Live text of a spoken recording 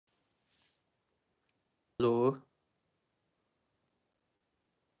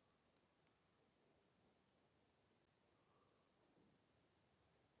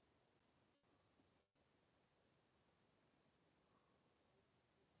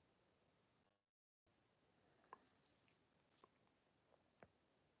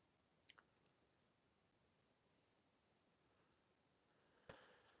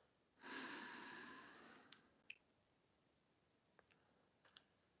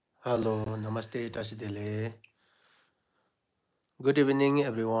Hello, namaste, Tashi delek. Good evening,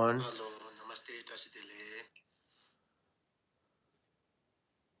 everyone. namaste, Tashi.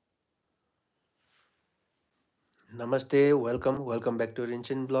 नमस्ते, welcome back to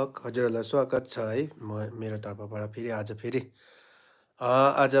रिन्चिन blog. हजुरहरूलाई स्वागत छ है मेरो तर्फबाट फेरि आज फेरि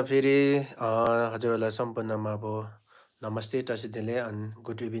हजुरहरूलाई सम्पूर्णमा अब नमस्ते टासी देले अनि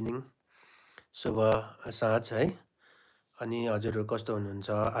गुड इभिनिङ, शुभ साँझ है। अनि हजुरहरू कस्तो हुनुहुन्छ?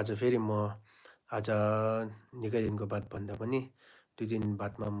 आज फेरि म आज निकै दिनको बाद भन्दा पनि 2 दिन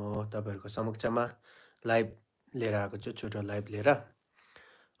बादमा म तपाईँहरूको समक्षमा लाइभ लिएर आएको छु, छोटो लाइभ लिएर।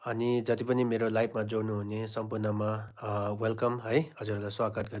 अनि जति पनि मेरो लाइभमा जोड्नुहुने सम्पूर्णमा वेलकम है, हजुरहरूलाई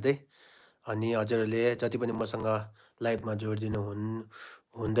स्वागत गर्दै। अनि हजुरहरूले जति पनि मसँग लाइभमा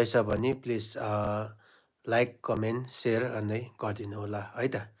हुँदैछ भने प्लिज लाइक, कमेन्ट, सेयर अनि गरिदिनु होला है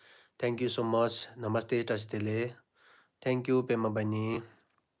त। Thank you so much. नमस्ते टस्टेले, थ्याङ्क यू पेमा बहिनी।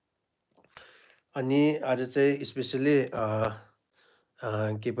 अनि आज चाहिँ स्पेसली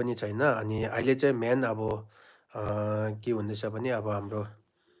के पनि छैन। अनि अहिले चाहिँ मेन अब के हुँदैछ भने अब हाम्रो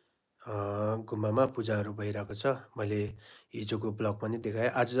गुम्बामा पूजाहरू भइरहेको छ। मैले हिजोको ब्लग पनि देखाएँ,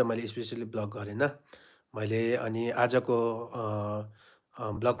 आज चाहिँ मैले स्पेसली ब्लग गरेन मैले। अनि आजको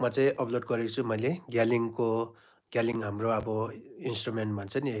ब्लगमा चाहिँ अपलोड गरेको छु मैले ग्यालिङ हाम्रो अब इन्स्ट्रुमेन्ट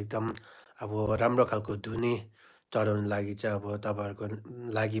भन्छ नि, एकदम अब राम्रो खालको धुनी चढाउनु लागि चाहिँ अब तपाईँहरूको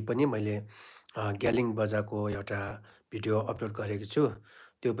लागि पनि मैले ग्यालिङ बजाएको एउटा भिडियो अपलोड गरेको छु।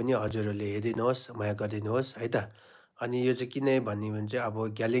 त्यो पनि हजुरहरूले हेरिदिनुहोस्, माया गरिदिनुहोस् है त। अनि यो चाहिँ किन भन्ने भने चाहिँ अब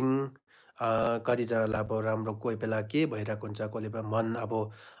ग्यालिङ कतिजनालाई अब राम्रो कोही बेला के भइरहेको हुन्छ, कोही बेला मन अब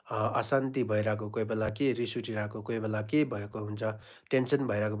अशान्ति भइरहेको, कोही बेला के रिस उठिरहेको, कोही बेला के भएको हुन्छ, टेन्सन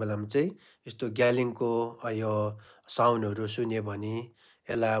भइरहेको बेलामा चाहिँ यस्तो ग्यालिङको यो साउन्डहरू सुन्यो भने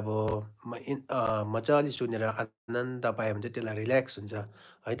यसलाई अब मजाले सुनेर आनन्द पायो भने चाहिँ त्यसलाई रिल्याक्स हुन्छ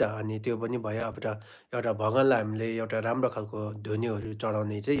है त। अनि त्यो पनि भयो अब एउटा भगवान्लाई हामीले एउटा राम्रो खालको ध्वनिहरू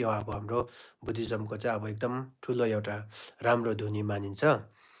चढाउने चाहिँ यो अब हाम्रो बुद्धिज्मको चाहिँ अब एकदम ठुलो एउटा राम्रो ध्वनि मानिन्छ।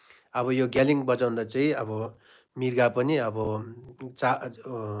 अब यो ग्यालिङ बजाउँदा चाहिँ अब मिर्गा पनि अब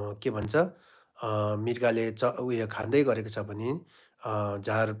के भन्छ, मिर्गाले उयो खाँदै गरेको छ भने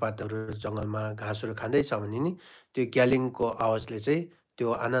झारपातहरू जङ्गलमा घाँसहरू खाँदैछ भने नि त्यो ग्यालिङको आवाजले चाहिँ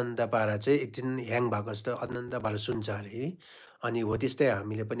त्यो आनन्द पारा चाहिँ एकदिन ह्याङ भएको जस्तो आनन्द पारा सुन्छ अरे। अनि हो त्यस्तै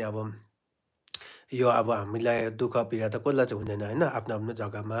हामीले पनि अब यो अब हामीलाई दुःख पीडा त कसलाई चाहिँ हुँदैन होइन, आफ्नो आफ्नो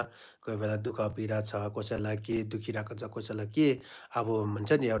जग्गामा कोही बेला दुःख पीडा छ, कसैलाई के दुखिरहेको छ, कसैलाई के अब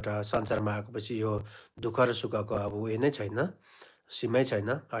हुन्छ नि, एउटा संसारमा आएपछि यो दुःख र सुखको अब उयो नै छैन, सीमै छैन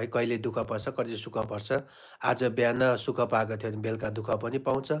है। कहिले दुःख पर्छ, कहिले सुख पर्छ। आज बिहान सुख पाएको थियो भने बेलुका दुःख पनि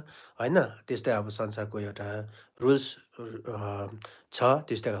पाउँछ होइन। त्यस्तै अब संसारको एउटा रुल्स छ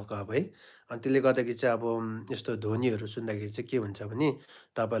त्यस्तै खालको अब है। अनि त्यसले गर्दाखेरि चाहिँ अब यस्तो ध्वनिहरू सुन्दाखेरि चाहिँ के हुन्छ भने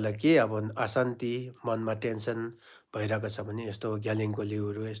तपाईँलाई के अब अशान्ति, मनमा टेन्सन भइरहेको छ भने यस्तो ग्यालिङको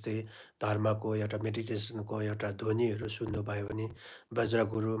लिउहरू, यस्तै धर्मको एउटा मेडिटेसनको एउटा ध्वनिहरू सुन्नुभयो भने,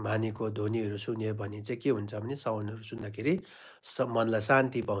 वज्रगुरु मानीको ध्वनिहरू सुन्यो भने चाहिँ के हुन्छ भने साउन्डहरू सुन्दाखेरि मनलाई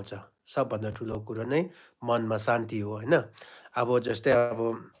शान्ति पाउँछ। सबभन्दा ठुलो कुरो नै मनमा शान्ति हो होइन। अब जस्तै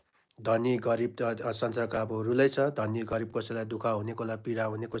अब धनी गरिब त संसारको अब रुलै छ, धनी गरिब कसैलाई दुःख हुने, कसैलाई पीडा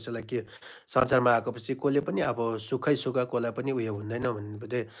हुने, कसैलाई के संसारमा आएपछि कसले पनि अब सुखै सुख कसलाई पनि उयो हुँदैन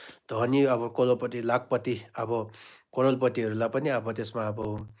भने धनी अब करोडपति लाखपति अब करोडपतिहरूलाई पनि अब त्यसमा अब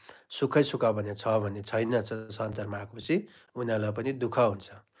सुखै सुख भने छ भने छैन, संसारमा आएपछि उनीहरूलाई पनि दुःख हुन्छ।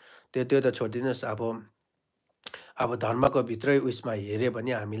 त्यो त छोडिदिनुहोस्। अब धर्मको भित्रै उयसमा हेऱ्यो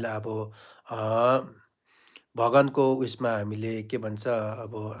भने हामीलाई अब भगवान्को उयसमा हामीले के भन्छ,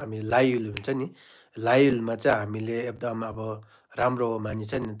 अब हामी लायुल हुन्छ नि, लायुलमा चाहिँ हामीले एकदम अब राम्रो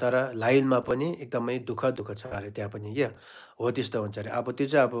मानिन्छ नि, तर लायुलमा पनि एकदमै दुःख छ अरे त्यहाँ पनि क्या हो त्यस्तो हुन्छ अरे। अब त्यो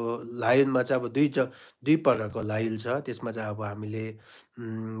चाहिँ अब लायुलमा चाहिँ अब दुई प्रकारको लायुल छ। त्यसमा चाहिँ अब हामीले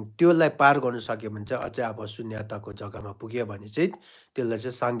त्योलाई पार गर्नु सक्यो भने चाहिँ अझै अब शून्यताको जग्गामा पुग्यो भने चाहिँ त्यसलाई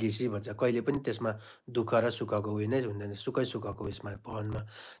चाहिँ साङ्गेसी भन्छ। कहिले पनि त्यसमा दुःख र सुखको उयो नै हुँदैन, सुखै सुखको उयसमा भवनमा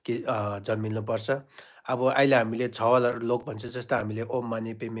के जन्मिनुपर्छ। अब अहिले हामीले छवटा लोक भन्छ, जस्तो हामीले ओम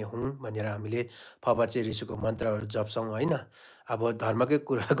माने पेमे हुँ भनेर हामीले फपाचे ऋषिको मन्त्रहरू जप्छौँ होइन। अब धर्मकै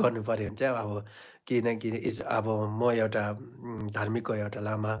कुरा गर्नु पऱ्यो भने चाहिँ अब किनकि अब म एउटा धार्मिकको एउटा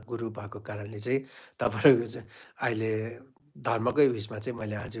लामा गुरु भएको कारणले चाहिँ तपाईँहरूको चाहिँ अहिले धर्मकै उयसमा चाहिँ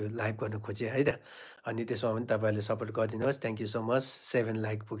मैले आज लाइभ गर्नु खोजेँ है त। अनि त्यसमा पनि तपाईँहरूले सपोर्ट गरिदिनुहोस्। Thank you so much. 7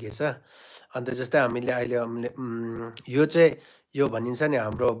 like पुगेछ। अन्त जस्तै हामीले अहिले यो चाहिँ यो भनिन्छ नि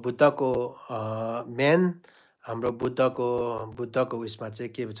हाम्रो बुद्धको मेन हाम्रो बुद्धको उयसमा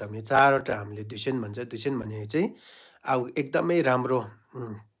चाहिँ के छ भने 4वटा हामीले दुष्यन भन्छ। दुष्यन भनेको चाहिँ अब एकदमै राम्रो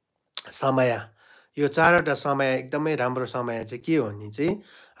समय। यो 4वटा समय एकदमै राम्रो समय चाहिँ के हो भने चाहिँ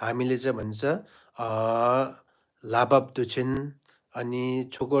हामीले चाहिँ भन्छ लाभव दुछिन, अनि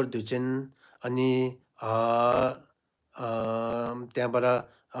छोकोर दुछिन, अनि त्यहाँबाट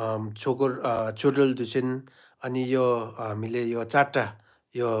छोकोर चुडुल दुछिन, अनि यो हामीले यो 4टा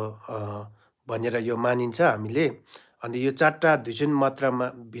यो भनेर यो मानिन्छ हामीले। अनि यो 4टा दुछिन मात्रामा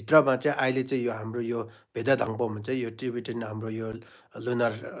भित्रमा चाहिँ अहिले चाहिँ यो हाम्रो यो भेदाधाङपो भन्छ। यो टिबेटन हाम्रो यो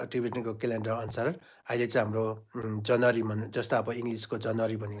लुनर टिबेटनको क्यालेन्डर अनुसार अहिले चाहिँ हाम्रो जनवरी जस्तो अब इङ्ग्लिसको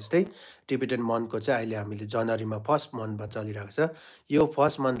जनवरी भने जस्तै टिबेटन मन्थको चाहिँ अहिले हामीले जनवरीमा फर्स्ट मन्थमा चलिरहेको छ। यो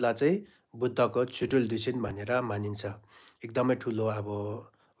फर्स्ट मन्थलाई चाहिँ बुद्धको छुटुल दुछिन भनेर मानिन्छ। एकदमै ठुलो अब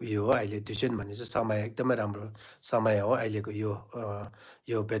उयो हो। अहिले दुछिन भने चाहिँ समय एकदमै राम्रो समय हो अहिलेको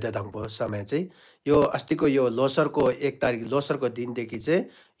यो भेदाधाङको समय चाहिँ। यो अस्तिको यो लोसरको 1 तारिक लोसरको दिनदेखि चाहिँ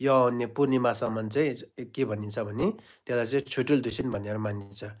यो आउने पूर्णिमासम्म चाहिँ के भनिन्छ भने त्यसलाई चाहिँ छुटुल दुछिन भनेर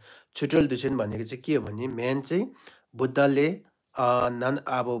मानिन्छ। छुटुल दुछिन भनेको चाहिँ के हो भने मेन चाहिँ बुद्धले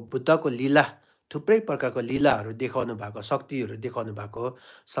अब बुद्धको लीला थुप्रै प्रकारको लीलाहरू देखाउनु भएको, शक्तिहरू देखाउनु भएको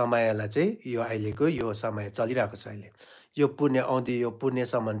समयलाई चाहिँ यो अहिलेको यो समय चलिरहेको छ अहिले। यो पुण्य आउँदै यो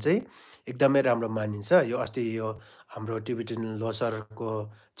पुण्यसम्म चाहिँ एकदमै राम्रो मानिन्छ। यो अस्ति यो हाम्रो टिबेटन लोसरको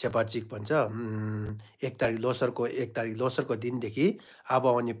छेपाचिक भन्छ 1 तारिक लोसरको 1 तारिक लोसरको दिनदेखि अब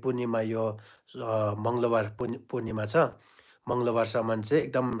आउने पूर्णिमा यो मङ्गलबार पूर्णिमा छ। मङ्गलबारसम्म चाहिँ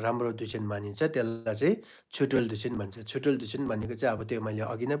एकदम राम्रो दुछिन मानिन्छ। त्यसलाई चाहिँ छुटुल दुछिन भन्छ। छुटुल दुछिन भनेको चाहिँ अब त्यो मैले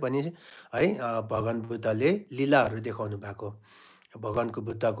अघि नै पनि है भगवान बुद्धले लीलाहरू देखाउनु भएको, भगवानको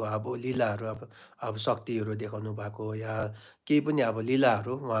बुद्धको अब लीलाहरू अब शक्तिहरू देखाउनु भएको या केही पनि अब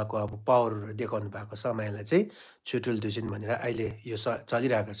लीलाहरू उहाँको अब पावरहरू देखाउनु भएको समयलाई चाहिँ छुटुल दुछिन भनेर अहिले यो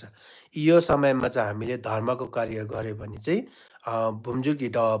चलिरहेको छ। यो समयमा चाहिँ हामीले धर्मको कार्य गऱ्यो भने चाहिँ भुमजुकी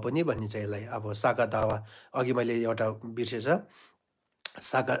दावा पनि भनिन्छ यसलाई। अब साका दावा अघि मैले एउटा बिर्सेछ।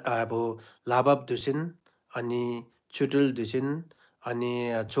 साका अब लाभव दुछिन, अनि छुटुल दुछिन,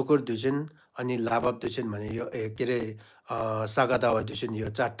 अनि छोकुर दुछिन, अनि लाभव दुछिन भने यो के अरे सागा दावा दुछिन यो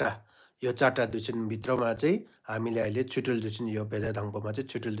 4टा दुछिनभित्रमा चाहिँ हामीले अहिले छुटुल दुछिन यो भेदाधाङकोमा चाहिँ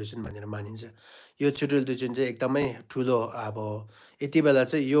छुटुल दुछिन भनेर मानिन्छ। यो छुटुल दुछिन चाहिँ एकदमै ठुलो अब यति बेला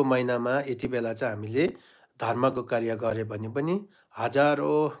चाहिँ यो महिनामा यति बेला चाहिँ हामीले धर्मको कार्य गऱ्यो भने पनि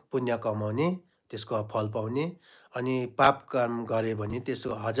हजारौँ पुण्य कमाउने, त्यसको फल पाउने, अनि पाप काम गऱ्यो भने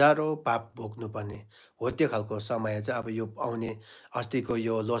त्यसको हजारौँ पाप भोग्नुपर्ने हो। त्यो खालको समय चाहिँ अब यो आउने अस्तिको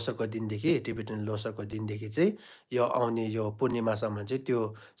यो लोसरको दिनदेखि टिबेटन लोसरको दिनदेखि चाहिँ यो आउने यो पूर्णिमासम्म चाहिँ त्यो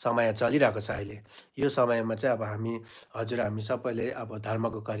समय चलिरहेको छ अहिले। यो समयमा चाहिँ अब हामी सबैले अब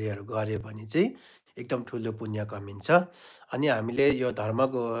धर्मको कार्यहरू गऱ्यो भने चाहिँ एकदम ठुलो पुण्य कमिन्छ। अनि हामीले यो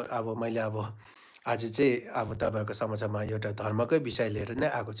धर्मको अब मैले अब आज चाहिँ अब तपाईँहरूको समक्षमा एउटा धर्मकै विषय लिएर नै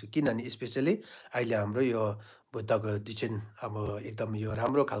आएको छु। किनभने स्पेसली अहिले हाम्रो यो बुद्धको दुछिन अब एकदम यो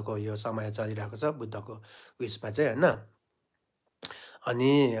राम्रो खालको यो समय चलिरहेको छ बुद्धको उयसमा चाहिँ होइन।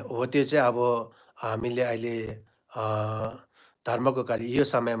 अनि हो त्यो चाहिँ अब हामीले अहिले धर्मको कार्य यो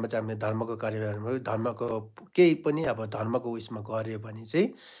समयमा चाहिँ हामीले धर्मको कार्यहरू धर्मको केही पनि अब धर्मको उयसमा गऱ्यो भने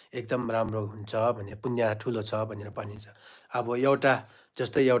चाहिँ एकदम राम्रो हुन्छ भने पुण्य ठुलो छ भनेर भनिन्छ। अब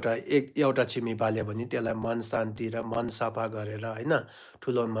जस्तै एउटा छिमी पाल्यो भने त्यसलाई मन शान्ति र मन सफा गरेर होइन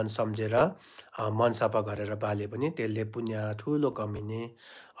ठुलो मन सम्झेर मन सफा गरेर पाल्यो भने त्यसले पुण्य ठुलो कमिने।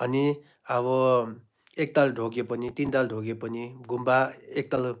 अनि अब 1 ताल ढोगे पनि 3 ताल ढोगे पनि गुम्बा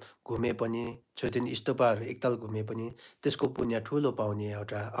 1 ताल घुमे पनि छोथिन स्तूपहरू 1 ताल घुमे पनि त्यसको पुण्य ठुलो पाउने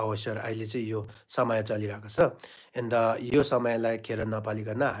एउटा अवसर अहिले चाहिँ यो समय चलिरहेको छ। अन्त यो समयलाई खेर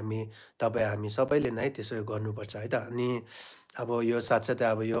नपालिकन हामी सबैले नै त्यसो गर्नुपर्छ है त। अनि अब यो साथसाथै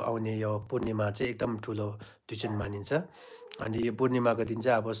अब यो आउने यो पूर्णिमा चाहिँ एकदम ठुलो दुछिन मानिन्छ। अनि यो पूर्णिमाको दिन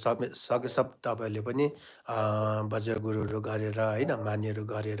चाहिँ अब सब तपाईँहरूले पनि बज्र गुरुहरू गरेर होइन मान्यहरू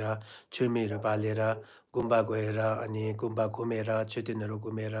गरेर छुर्मीहरू पालेर गुम्बा गएर अनि गुम्बा घुमेर छुतिनहरू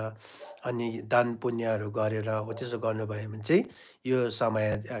घुमेर अनि दान पुण्यहरू गरेर हो त्यसो गर्नुभयो भने चाहिँ यो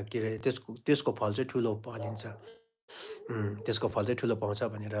समय के अरे त्यसको फल चाहिँ ठुलो फलिन्छ। त्यसको फल चाहिँ ठुलो पाउँछ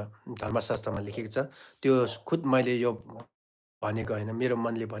भनेर धर्मशास्त्रमा लेखेको छ। त्यो खुद मैले यो भनेको होइन, मेरो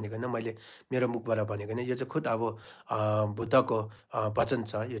मनले भनेको होइन, मैले मेरो मुखबाट भनेको होइन। यो चाहिँ खुद अब बुद्धको वचन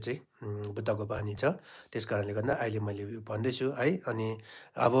छ। यो चाहिँ बुद्धको बानी छ। त्यस कारणले गर्दा अहिले मैले यो भन्दैछु है। अनि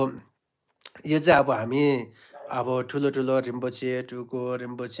अब यो चाहिँ अब हामी अब ठुलो रिम्पोचे, टुको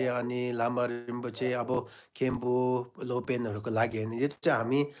रिम्पोचे अनि लामा रिम्पोचे, अब खेम्बु, लोपेनहरूको लागि होइन। यो चाहिँ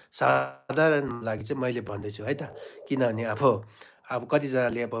हामी साधारण लागि चाहिँ मैले भन्दैछु है त। किनभने अब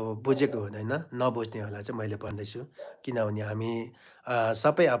कतिजनाले अब बुझेको हुँदैन, नबुझ्नेहरूलाई चाहिँ मैले भन्दैछु। किनभने हामी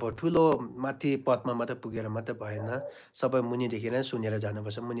सबै अब ठुलो माथि पदमा मात्रै पुगेर मात्रै भएन। सबै मुनिदेखि नै सुनेर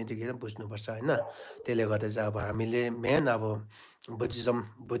जानुपर्छ, मुनिदेखि नै बुझ्नुपर्छ होइन। त्यसले गर्दा चाहिँ अब हामीले मेन अब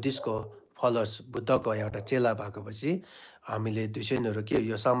बुद्धिस्टको फलोवर्स, बुद्धको एउटा चेला भएकोपछि हामीले धिसेनहरू के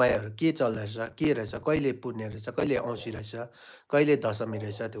यो समयहरू के चल्दैछ, के रहेछ, कहिले पुर्ने रहेछ, कहिले औँसी रहेछ, कहिले दशमी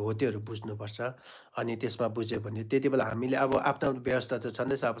रहेछ, त्यो हो त्योहरू बुझ्नुपर्छ। अनि त्यसमा बुझ्यो भने त्यति बेला हामीले अब आफ्नो आफ्नो व्यवस्था त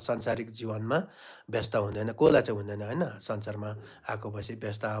छँदैछ, अब सांसारिक जीवनमा व्यस्त हुँदैन, कसलाई चाहिँ हुँदैन होइन। संसारमा आएकोपछि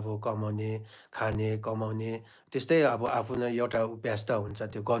व्यस्त अब कमाउने, खाने, कमाउने, त्यस्तै अब आफूलाई एउटा व्यस्त हुन्छ,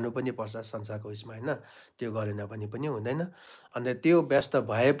 त्यो गर्नु पनि पर्छ संसारको उयसमा होइन। त्यो गरेन भने पनि हुँदैन। अन्त त्यो व्यस्त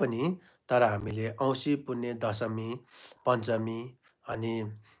भए पनि तर हामीले औँसी, पुन्ने, दशमी, पञ्चमी अनि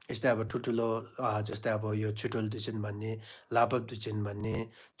यस्तै अब ठुल्ठुलो जस्तै अब यो छुटुल दुछिन भन्ने, लापप दुछिन भन्ने,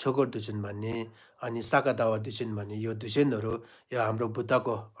 छोकोर दुछिन भन्ने, अनि साकादावा दुछिन भन्ने यो दुछिनहरू यो हाम्रो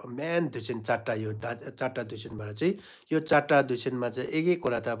बुद्धको मेन दुछिन चारवटा यो चारवटा दुछिनबाट चाहिँ यो चारवटा दुछिनमा चाहिँ एक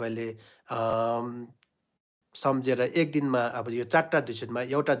एकवटा तपाईँले सम्झेर एक दिनमा अब यो चारवटा दुछिनमा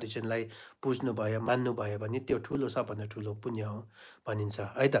एउटा दुछिनलाई पुज्नुभयो, मान्नुभयो भने त्यो ठुलो सबभन्दा ठुलो पुण्य हो भनिन्छ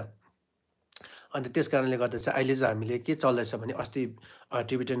है त। अन्त त्यस कारणले गर्दा चाहिँ अहिले चाहिँ हामीले के चल्दैछ भने अस्ति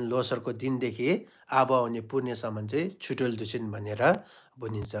टिबेटन लोसरको दिनदेखि अब आउने पुर्णेसम्म चाहिँ छुटुल दुछिन भनेर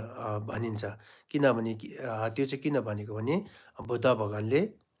भनिन्छ। किनभने त्यो चाहिँ किन भनेको भने बुद्ध भगवान्ले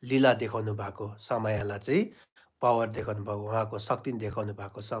लीला देखाउनु भएको समयलाई चाहिँ पावर देखाउनु भएको, उहाँको शक्ति देखाउनु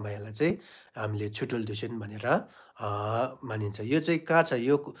भएको समयलाई चाहिँ हामीले छुटुल दुछिन भनेर मानिन्छ। यो चाहिँ कहाँ छ,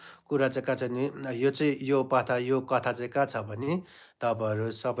 यो कुरा चाहिँ कहाँ छ भने यो चाहिँ यो कथा चाहिँ कहाँ छ भने तपाईँहरू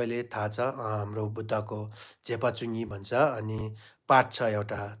सबैले थाहा छ, हाम्रो बुद्धको झेपाचुङ्गी भन्छ अनि पाठ छ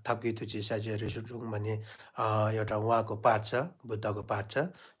एउटा थप्की साइजे रिसुटुङ भन्ने एउटा उहाँको पाठ छ, बुद्धको पाठ छ।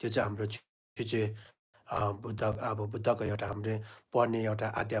 त्यो चाहिँ हाम्रो छुचे बुद्धको एउटा हामीले पढ्ने एउटा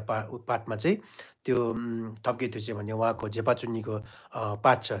आद्य पाठमा चाहिँ त्यो थप्की भन्ने उहाँको झेपाचुङ्गीको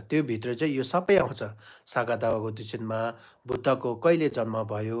पाठ छ। त्योभित्र चाहिँ यो सबै आउँछ। सागादावाको दुछिनमा बुद्धको कहिले जन्म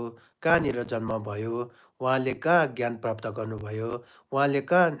भयो, कहाँनिर जन्म भयो, उहाँले कहाँ ज्ञान प्राप्त गर्नुभयो, उहाँले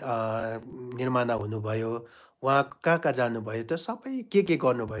कहाँ निर्माण हुनुभयो, उहाँ कहाँ कहाँ जानुभयो, त्यो सबै के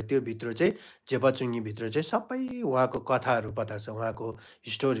गर्नुभयो, त्योभित्र चाहिँ झेपाचुङ्गीभित्र चाहिँ सबै उहाँको कथाहरू बताएको छ, उहाँको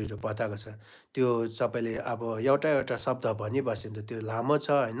स्टोरीहरू बताएको छ। त्यो सबैले अब एउटा एउटा शब्द भनिबस्यो भने त त्यो लामो छ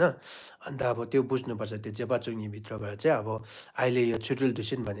होइन। अन्त अब त्यो बुझ्नुपर्छ, त्यो झेपाचुङ्गीभित्रबाट चाहिँ अब अहिले यो छुटुल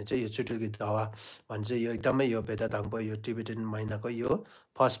दुछिन भने चाहिँ यो छुटुलकी दवा भन्छ, यो एकदमै यो वेदाताङको यो टिबेटन महिनाको यो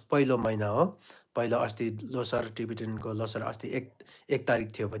पहिलो महिना हो। पहिलो अस्ति लोसर, टिबेटनको लोसर अस्ति एक तारिक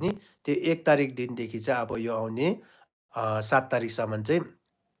थियो भने त्यो 1 तारिक दिनदेखि चाहिँ अब यो आउने 7 तारिकसम्म चाहिँ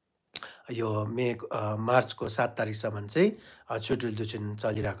यो मार्चको 7 तारिकसम्म चाहिँ छुटुल दुछिन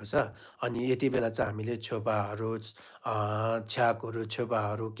चलिरहेको छ। अनि यति बेला चाहिँ हामीले छेपाहरू, छ्याकहरू,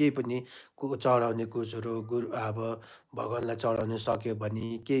 छेपाहरू केही पनि चढाउने कुचहरू अब भगवान्लाई चढाउनु सक्यो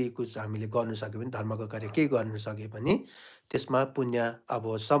भने, केही कुछ हामीले गर्नु सक्यो भने, धर्मको कार्य केही गर्नु सक्यो भने त्यसमा पुण्य अब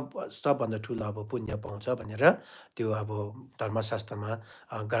सबभन्दा ठुलो अब पुण्य पाउँछ भनेर त्यो अब धर्मशास्त्रमा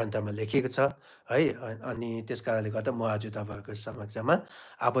ग्रन्थमा लेखिएको छ है। अनि त्यस कारणले गर्दा म आज तपाईँहरूको समक्षमा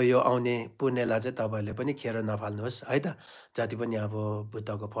अब यो आउने पुण्यलाई चाहिँ तपाईँहरूले पनि खेर नफाल्नुहोस् है त। जति पनि अब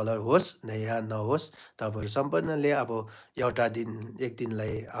बुद्धको फलोवर होस् या नहोस्, तपाईँहरू सम्पूर्णले अब एउटा दिन, एक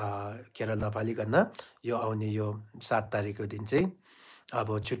दिनलाई खेर नफालिकन यो आउने यो 7 तारिकको दिन चाहिँ अब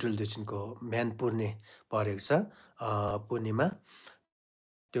छुटुल दुछिनको मेन पुर्णे परेको छ, पूर्णिमा।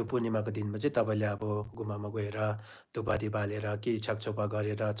 त्यो पूर्णिमाको दिनमा चाहिँ तपाईँले अब गुम्बामा गएर धुपाती बालेर केही छकछोपा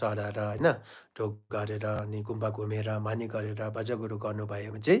गरेर चढाएर होइन, ढोग गरेर अनि गुम्बा घुमेर मानी गरेर भजगुरु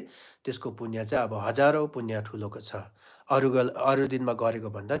गर्नुभयो भने चाहिँ त्यसको पुण्य चाहिँ अब हजारौँ पुण्य ठुलोको छ। अरू दिनमा गरेको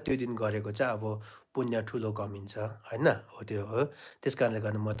भन्दा त्यो दिन गरेको चाहिँ अब पुण्य ठुलो कमिन्छ होइन, हो त्यो हो। त्यस कारणले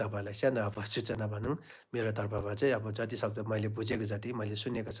गर्दा म तपाईँहरूलाई सानो अब सूचना भनौँ मेरो तर्फबाट चाहिँ अब जति सक्दो मैले बुझेको जति, मैले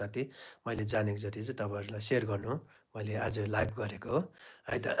सुनेको जति, मैले जानेको जति चाहिँ तपाईँहरूलाई सेयर गर्नु मैले आज लाइभ गरेको हो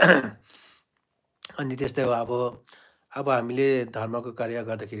है त। अनि त्यस्तै हो अब हामीले धर्मको कार्य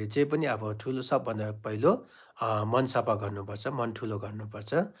गर्दाखेरि चाहिँ पनि अब ठुलो सबभन्दा पहिलो मन सफा गर्नुपर्छ, मन ठुलो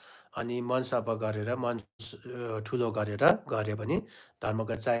गर्नुपर्छ। अनि मन सफा गरेर मन ठुलो गरेर गऱ्यो भने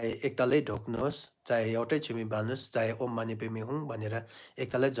धर्मको चाहे एकतालै ढोक्नुहोस्, चाहे एउटै छिमी बाल्नुहोस्, चाहे ओम माने पेमे हुँ भनेर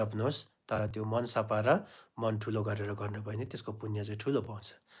एकतालै जप्नुहोस्, तर त्यो मन सफा र मन ठुलो गरेर गर्नुभयो भने त्यसको पुण्य चाहिँ ठुलो पाउँछ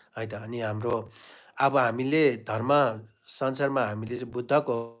है त। अनि अब हामीले संसारमा हामीले चाहिँ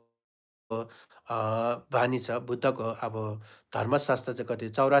बुद्धको बानी छ बुद्धको अब धर्मशास्त्र चाहिँ कति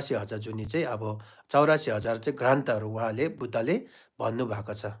 84,000 जुनी चाहिँ अब 84,000 चाहिँ ग्रन्थहरू उहाँले बुद्धले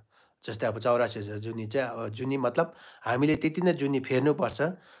भन्नुभएको छ। जस्तै अब 84,000 जुनी चाहिँ अब जुनी मतलब हामीले त्यति नै जुनी फेर्नुपर्छ।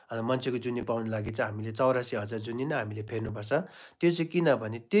 मान्छेको जुनी पाउनु लागि चाहिँ हामीले 84,000 जुनी नै हामीले फेर्नुपर्छ। त्यो चाहिँ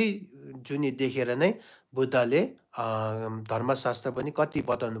किनभने त्यही जुनी देखेर नै बुद्धले धर्मशास्त्र पनि कति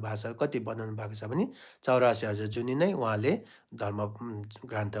बताउनु भएको छ, कति बनाउनु भएको छ भने 84,000 जुनी नै उहाँले धर्म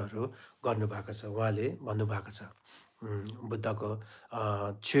ग्रन्थहरू गर्नुभएको छ। उहाँले भन्नुभएको छ। बुद्धको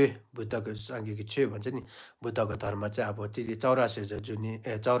बुद्धको साङ्घिक भन्छ नि, बुद्धको धर्म चाहिँ अब त्यति 84,000 जुनी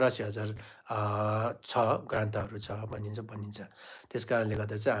 84,000 छ ग्रन्थहरू छ भनिन्छ। त्यस कारणले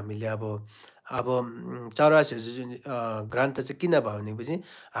गर्दा चाहिँ हामीले अब 84,000 जुनी ग्रन्थ चाहिँ किन भयो भनेपछि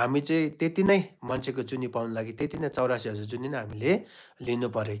हामी चाहिँ त्यति नै मान्छेको जुनी पाउनु लागि त्यति नै 84,000 जुनी नै हामीले लिनु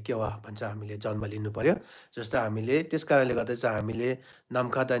पर्यो के वा भन्छ, हामीले जन्म लिनु पर्यो। जस्तो हामीले त्यस कारणले गर्दा चाहिँ हामीले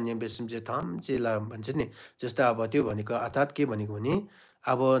नामखादा नेबेसिम चाहिँ थम चिला भन्छ नि, जस्तो अब त्यो भनेको अर्थात् के भनेको भने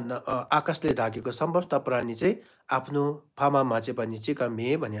अब आकाशले ढाकेको समस्त प्राणी चाहिँ आफ्नो फामा माचे पानी चिका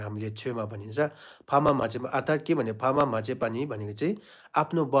मे भने हामीले छेउमा भनिन्छ। फामा माचे अर्थात् के भने फामा माचे पानी भनेको चाहिँ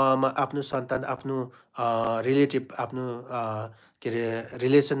आफ्नो बाउमा आफ्नो सन्तान आफ्नो रिलेटिभ आफ्नो के अरे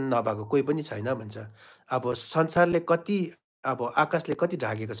रिलेसन नभएको कोही पनि छैन भन्छ। अब संसारले कति अब आकाशले कति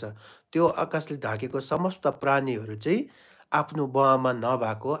ढाकेको छ, त्यो आकाशले ढाकेको समस्त प्राणीहरू चाहिँ आफ्नो बाउमा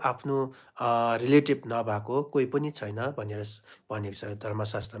नभएको आफ्नो रिलेटिभ नभएको कोही पनि छैन भनेर भनेको छ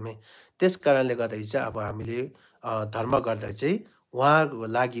धर्मशास्त्रमै। त्यस कारणले गर्दाखेरि चाहिँ अब हामीले धर्म गर्दा चाहिँ उहाँहरूको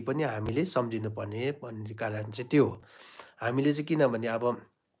लागि पनि हामीले सम्झिनुपर्ने भन्ने कारण चाहिँ त्यो हो। हामीले चाहिँ किनभने अब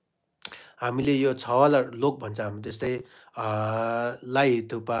हामीले यो छवाला लोक भन्छ हाम्रो, जस्तै लाई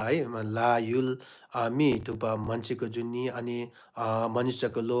थुपा है, ला युल मी थुपा मान्छेको जुनी अनि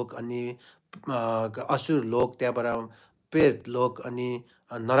मनुष्यको लोक अनि असुर लोक, त्यहाँबाट प्रेत लोक अनि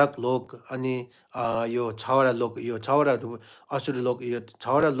नरक लोक अनि यो छवटा लोक, यो छवटा असुर लोक, यो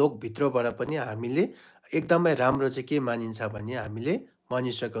छवटा लोकभित्रबाट पनि हामीले एकदमै राम्रो चाहिँ के मानिन्छ भने हामीले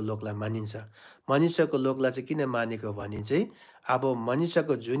मनुष्यको लोकलाई मानिन्छ। मनुष्यको लोकलाई चाहिँ किन मानेको भने चाहिँ अब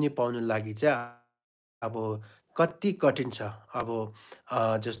मनुष्यको जुनी पाउनु लागि चाहिँ अब कति कठिन छ। अब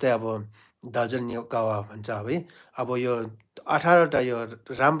जस्तै अब दर्जन कावा भन्छ है, अब यो 18वटा यो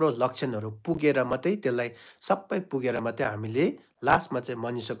राम्रो लक्षणहरू पुगेर मात्रै त्यसलाई सबै पुगेर मात्रै हामीले लास्टमा चाहिँ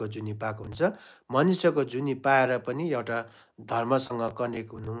मनुष्यको जुनी पाएको हुन्छ। मनुष्यको जुनी पाएर पनि एउटा धर्मसँग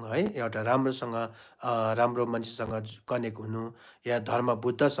कनेक्ट हुनु है, एउटा राम्रोसँग राम्रो मान्छेसँग कनेक्ट हुनु या धर्म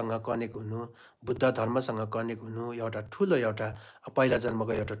बुद्धसँग कनेक्ट हुनु, बुद्ध धर्मसँग कनेक्ट हुनु, एउटा ठुलो एउटा पहिला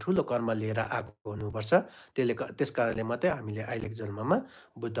जन्मको एउटा ठुलो कर्म लिएर आएको हुनुपर्छ। त्यस कारणले मात्रै हामीले अहिलेको जन्ममा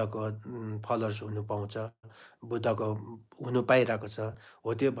बुद्धको फलोअर्स हुनु पाउँछ, बुद्धको हुनु पाइरहेको छ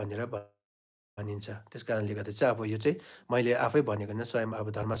हो त्यो भनेर भनिन्छ। त्यस कारणले गर्दा चाहिँ अब यो चाहिँ मैले आफै भनेको होइन, स्वयं अब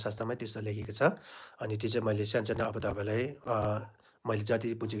धर्मशास्त्रमै त्यस्तो लेखेको छ। अनि त्यो चाहिँ मैले सानसानो अब तपाईँलाई मैले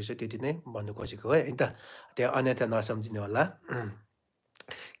जति बुझेको छु त्यति नै भन्नु खोजेको है त, त्यहाँ अन्यथा नसम्झिनु होला।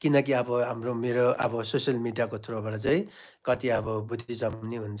 किनकि अब हाम्रो मेरो अब सोसियल मिडियाको थ्रुबाट चाहिँ कति अब बुद्धिज्म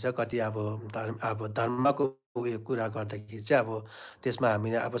नि हुन्छ, कति अब धर्मको उयो कुरा गर्दाखेरि चाहिँ अब त्यसमा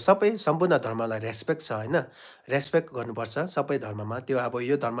हामीले अब सबै सम्पूर्ण धर्मलाई रेस्पेक्ट छ होइन, रेस्पेक्ट गर्नुपर्छ सबै धर्ममा। त्यो अब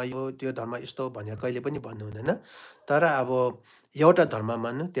यो धर्म यो त्यो धर्म यस्तो भनेर कहिले पनि भन्नु हुँदैन। तर अब एउटा धर्म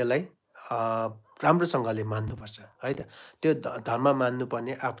मान्नु त्यसलाई राम्रोसँगले मान्नुपर्छ है त। त्यो धर्म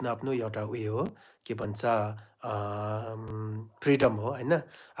मान्नुपर्ने आफ्नो आफ्नो एउटा उयो हो, के भन्छ फ्रिडम हो होइन।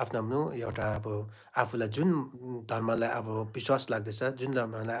 आफ्नो आफ्नो एउटा अब आफूलाई जुन धर्मलाई अब विश्वास लाग्दैछ, जुन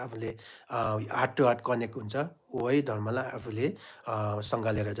धर्मलाई आफूले हार्ट टु हार्ट कनेक्ट हुन्छ, वही धर्मलाई आफूले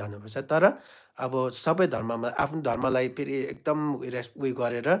सँगालेर जानुपर्छ। तर अब सबै धर्ममा आफ्नो धर्मलाई फेरि एकदम उयो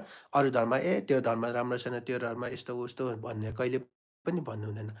गरेर अरू धर्म त्यो धर्म राम्रो छैन, त्यो धर्म यस्तो उस्तो भन्ने कहिले पनि भन्नु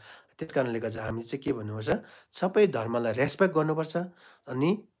हुँदैन। त्यस कारणले गर्दा हामी चाहिँ के भन्नुपर्छ, सबै धर्मलाई रेस्पेक्ट गर्नुपर्छ अनि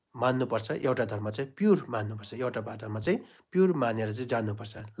मान्नुपर्छ। एउटा धर्म चाहिँ प्युर मान्नुपर्छ, एउटा धर्म चाहिँ प्युर मानेर चाहिँ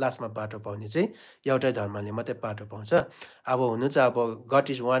जानुपर्छ। लास्टमा बाटो पाउने चाहिँ एउटै धर्मले मात्रै बाटो पाउँछ। अब हुनु चाहिँ अब गड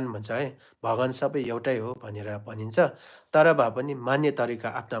इज वान भन्छ है, भगवान् सबै एउटै हो भनेर भनिन्छ। तर भए पनि मान्ने तरिका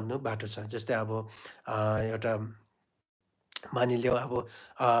आफ्नो आफ्नो बाटो छ। जस्तै अब एउटा मानिलियो अब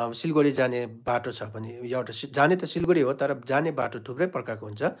सिलगढी जाने बाटो छ भने एउटा जाने त सिलगढी हो, तर जाने बाटो थुप्रै प्रकारको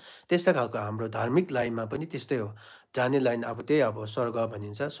हुन्छ। त्यस्तै खालको हाम्रो धार्मिक लाइनमा पनि त्यस्तै हो। जाने लाइन अब त्यही अब स्वर्ग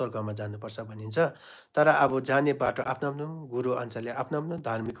भनिन्छ, स्वर्गमा जानुपर्छ भनिन्छ। तर अब जाने बाटो आफ्नो आफ्नो गुरु अनुसारले आफ्नो आफ्नो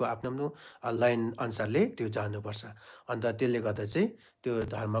धार्मिकको आफ्नो आफ्नो लाइन अनुसारले त्यो जानुपर्छ। अन्त त्यसले गर्दा चाहिँ त्यो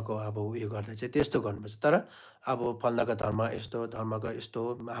धर्मको अब उयो गर्दा चाहिँ त्यस्तो गर्नुपर्छ। तर अब फलानाको धर्म यस्तो, धर्मको यस्तो,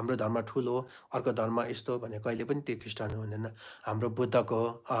 हाम्रो धर्म ठुलो, अर्को धर्म यस्तो भने कहिले पनि त्यो ख्रिस्टान हुँदैन। हाम्रो बुद्धको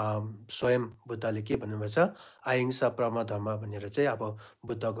स्वयं बुद्धले के भन्नुभएको छ, अहिंसा परम धर्म भनेर चाहिँ अब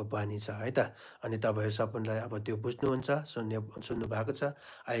बुद्धको बानी छ है त। अनि तपाईँहरू सबैलाई अब त्यो बुझ्नुहुन्छ, सुन्नु भएको छ।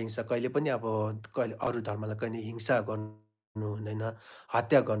 अहिंसा कहिले पनि अब कहिले अरू धर्मलाई कहिले हिंसा गर्नु हुँदैन,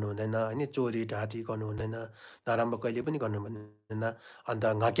 हत्या गर्नु हुँदैन, होइन, चोरी ढाँटी गर्नु हुँदैन, नराम्रो कहिले पनि गर्नु हुँदैन। अन्त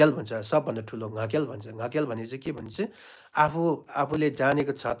घाक्याल भन्छ, सबभन्दा ठुलो घाक्याल भन्छ। घाक्याल भने चाहिँ के भन्छ, आफूले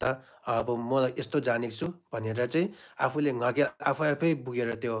जानेको छ त, अब म यस्तो जानेको छु भनेर चाहिँ आफूले घाक्याल आफै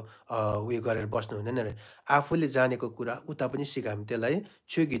पुगेर त्यो उयो गरेर बस्नु हुँदैन रे। आफूले जानेको कुरा उता पनि सिकायो भने त्यसलाई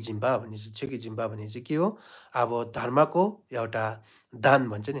छ्योगी जिम्बा भनिन्छ। छ्योगी जिम्बा भने चाहिँ के हो, अब धर्मको एउटा दान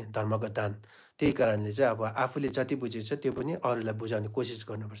भन्छ नि, धर्मको दान। त्यही कारणले चाहिँ अब आफूले जति बुझेको छ त्यो पनि अरूलाई बुझाउने कोसिस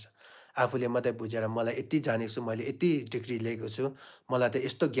गर्नुपर्छ। आफूले मात्रै बुझेर मलाई यति जानेको छु, मैले यति डिग्री लिएको छु, मलाई त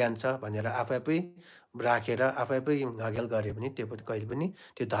यस्तो ज्ञान छ भनेर आफै राखेर आफै घाँघ्याल गऱ्यो भने त्यो पनि कहिले पनि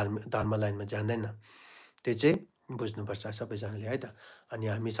त्यो धर्म लाइनमा जाँदैन। त्यो चाहिँ बुझ्नुपर्छ सबैजनाले है त। अनि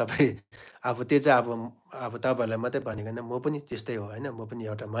हामी सबै अब त्यो चाहिँ अब तपाईँहरूलाई मात्रै भनेको होइन, म पनि त्यस्तै हो होइन, म पनि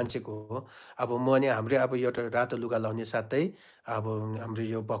एउटा मान्छेको हो। अब म नि हाम्रै अब एउटा रातो लुगा लाउने साथै अब हाम्रो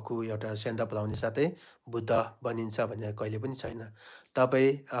यो बक्खु एउटा सेन्धप लाउने साथै बुद्ध बनिन्छ भनेर कहिले पनि छैन।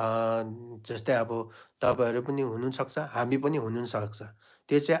 तपाईँ जस्तै अब तपाईँहरू पनि हुनुसक्छ, हामी पनि हुनुसक्छ।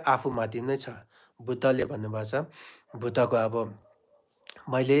 त्यो चाहिँ आफूमाथि नै छ। बुद्धले भन्नुभएको छ, बुद्धको अब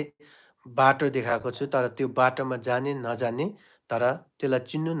मैले बाटो देखाएको छु, तर त्यो बाटोमा जाने नजाने, तर त्यसलाई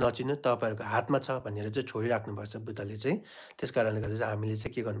चिन्नु नचिन्नु तपाईँहरूको हातमा छ भनेर चाहिँ छोडिराख्नु भएको छ बुद्धले चाहिँ। त्यस कारणले गर्दा चाहिँ हामीले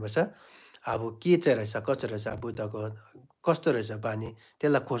चाहिँ के गर्नुपर्छ, अब के चाहिँ रहेछ, कस्तो रहेछ बुद्धको, कस्तो रहेछ बानी,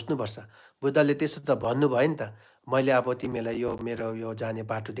 त्यसलाई खोज्नुपर्छ। बुद्धले त्यसो त भन्नुभयो नि त, मैले अब तिमीलाई यो मेरो यो जाने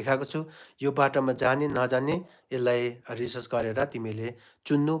बाटो देखाएको छु, यो बाटोमा जाने नजाने यसलाई रिसर्च गरेर तिमीले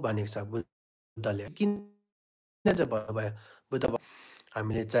चुन्नु भनेको छ बुद्धले। किन चाहिँ भन्नुभयो बुद्ध,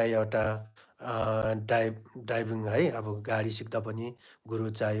 हामीले चाहिँ एउटा ड्राइभिङ है, अब गाडी सिक्दा पनि गुरु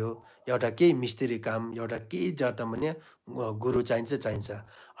चाहियो, एउटा केही मिस्त्री काम, एउटा केही जता पनि गुरु चाहिन्छ।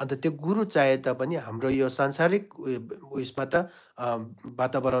 अन्त त्यो गुरु चाहे तापनि हाम्रो यो सांसारिक उयसमा त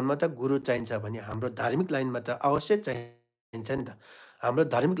वातावरणमा त गुरु चाहिन्छ भने हाम्रो धार्मिक लाइनमा त अवश्य चाहिन्छ नि त। हाम्रो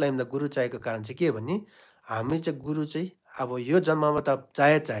धार्मिक लाइनमा गुरु चाहिएको कारण चाहिँ के हो भने, हामी चाहिँ गुरु चाहिँ अब यो जन्ममा त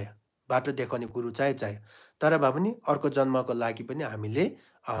चाहे बाटो देखाउने गुरु चाहे, तर भए पनि अर्को जन्मको लागि पनि हामीले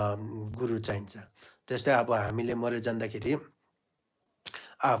गुरु चाहिन्छ। त्यस्तै अब हामीले मरेर जाँदाखेरि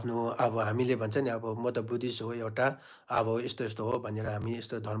आफ्नो अब हामीले भन्छ नि, अब म त बुद्धिस्ट हो एउटा, अब यस्तो हो भनेर हामी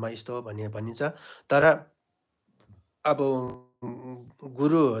यस्तो धर्म यस्तो हो भनेर भनिन्छ। तर अब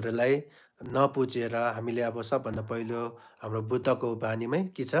गुरुहरूलाई नपुजेर हामीले अब सबभन्दा पहिलो हाम्रो बुद्धको बानीमै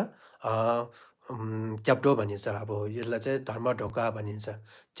के छ, क्याप्टो भनिन्छ। अब यसलाई चाहिँ धर्म ढोका भनिन्छ।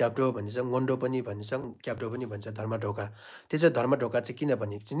 च्याप्टो भनिन्छ, गोन्डो पनि भनिन्छ, क्याप्टो पनि भन्छ, धर्म ढोका। त्यो चाहिँ धर्म ढोका चाहिँ किन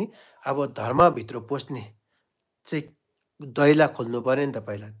भनेको चाहिँ नि, अब धर्मभित्र पस्ने चाहिँ दैला खोल्नु पऱ्यो नि त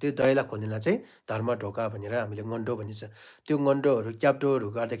पहिला। त्यो दैला खोल्नेलाई चाहिँ धर्म ढोका भनेर हामीले गोन्डो भनिन्छ। त्यो गोन्डोहरू क्याप्टोहरू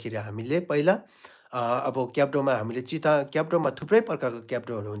गर्दाखेरि हामीले पहिला अब क्याप्टोमा हामीले क्याप्टोमा थुप्रै प्रकारको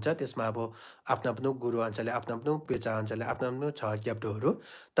क्याप्टोहरू हुन्छ। त्यसमा अब आफ्नो गुरु अनुसारले आफ्नो पेचा अनुसारले आफ्नो छ क्याप्टोहरू।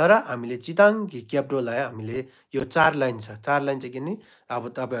 तर हामीले चिताङ्गी क्याप्टोलाई हामीले यो 4 लाइन छ। 4 लाइन चाहिँ के नि,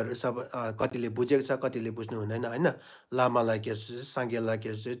 अब तपाईँहरू सब कतिले बुझेको छ, कतिले बुझ्नु हुँदैन होइन। लामालाई के सोचे, साङ्गेलाई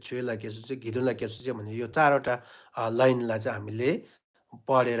के सोचे, छुएलाई के सोचे, घिदुनलाई के सोचे भन्ने यो 4वटा लाइनलाई चाहिँ हामीले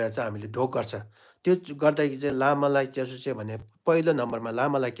पढेर चाहिँ हामीले ढोक गर्छ। त्यो गर्दाखेरि चाहिँ लामालाई के सोचे भने पहिलो नम्बरमा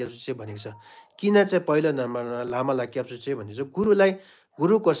लामालाई के सोचे भनेको छ। किन चाहिँ पहिलो नम्बरमा लामालाई के सोचे भने चाहिँ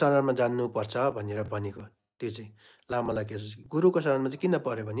गुरुको शरणमा जान्नुपर्छ भनेर भनेको। त्यो चाहिँ लामालाई के सोचे, गुरुको शरणमा चाहिँ किन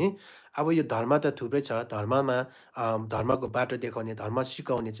पऱ्यो भने, अब यो धर्म त थुप्रै छ। धर्ममा धर्मको बाटो देखाउने, धर्म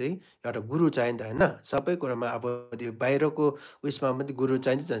सिकाउने चाहिँ एउटा गुरु चाहियो नि त होइन। सबै कुरामा अब त्यो बाहिरको उयसमा पनि गुरु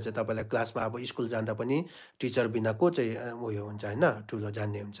चाहिन्छ। तपाईँलाई क्लासमा अब स्कुल जाँदा पनि टिचर बिना को चाहिँ उयो हुन्छ होइन, ठुलो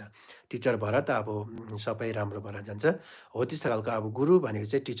जान्ने हुन्छ। टिचर भएर त अब सबै राम्रो भएर जान्छ। हो त्यस्तो खालको अब गुरु भनेको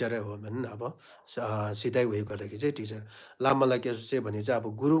चाहिँ टिचरै हो भनौँ न। अब सिधै उयो गर्दाखेरि चाहिँ टिचर। लामालाई के सोचे भने चाहिँ अब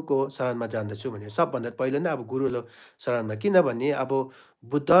गुरुको शरणमा जाँदैछु भने सबभन्दा पहिलो नै अब गुरु शरणमा। किनभने अब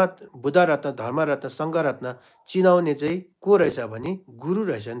बुद्ध रत्न, धर्म रत्न, सङ्घ रत्न चिनाउने चाहिँ को रहेछ भने गुरु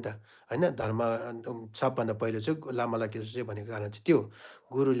रहेछ नि त होइन। धर्म सबभन्दा पहिलो चाहिँ लामालाई के सोचे भनेको कारण चाहिँ त्यो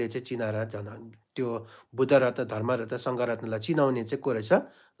गुरुले चाहिँ चिनाएर त्यो बुद्ध रत्न, धर्म रत्न, सङ्घ रत्नलाई चिनाउने चाहिँ को रहेछ,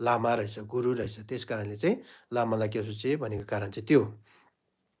 लामा रहेछ, गुरु रहेछ। त्यस कारणले चाहिँ लामालाई के सोचे भनेको कारण चाहिँ त्यो।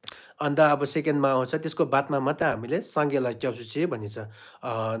 अन्त अब सेकेन्डमा आउँछ त्यसको बादमा मात्रै हामीले साङ्गेलाई क्याप्सुचे भनिन्छ।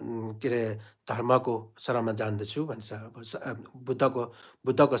 के अरे धर्मको शरणमा जान्दछु भन्छ। अब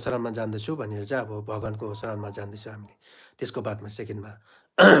बुद्धको शरणमा जान्दछु भनेर चाहिँ अब भगवान्को शरणमा जाँदैछ हामीले त्यसको बादमा सेकेन्डमा।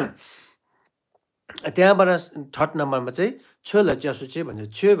 त्यहाँबाट थर्ड नम्बरमा चाहिँ छ्यो लच्यासुचे भन्छ।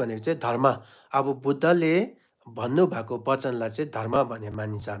 छ्यो भनेको चाहिँ धर्म। अब बुद्धले भन्नुभएको वचनलाई चाहिँ धर्म भनेर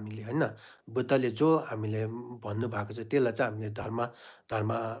मानिन्छ हामीले होइन। बुद्धले जो हामीले भन्नुभएको छ त्यसलाई चाहिँ हामीले धर्म धर्म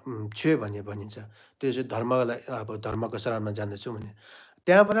छ्यो भनेर भनिन्छ। त्यो चाहिँ धर्मलाई अब धर्मको शरणमा जान्दछु भने।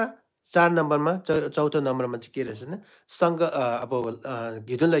 त्यहाँबाट 4 नम्बरमा चौथो नम्बरमा चाहिँ के रहेछ भने अब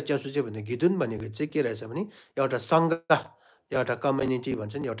घिदुनलाई च्यासुचे भने घिदुन भनेको चाहिँ के रहेछ भने एउटा सङ्घ, एउटा कम्युनिटी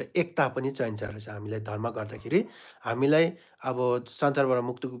भन्छ नि, एउटा एकता पनि चाहिन्छ रहेछ हामीलाई धर्म गर्दाखेरि। हामीलाई अब संसारबाट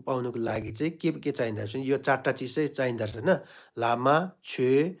मुक्ति पाउनुको लागि चाहिँ के चाहिँदो रहेछ, यो 4टा चिज चाहिँ चाहिँदो रहेछ होइन।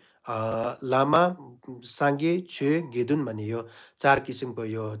 लामा, साङ्गे, छ्वे, घिदुन भन्ने यो 4 किसिमको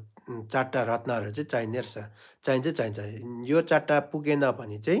यो 4टा रत्नहरू चाहिँ चाहिने रहेछ। चाहिन्छ। यो 4टा पुगेन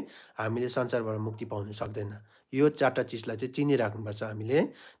भने चाहिँ हामीले संसारबाट मुक्ति पाउनु सक्दैन। यो 4टा चिजलाई चाहिँ चिनिराख्नुपर्छ हामीले।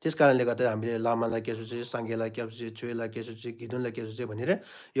 त्यस कारणले गर्दा हामीले लामालाई क्यासुचे, साङ्गेलाई क्यासुचे, छ्वेलाई क्यासुचे, घिदुनलाई क्यासुचे भनेर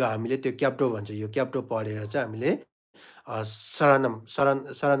यो हामीले त्यो क्याप्टो भन्छ। यो क्याप्टो पढेर चाहिँ हामीले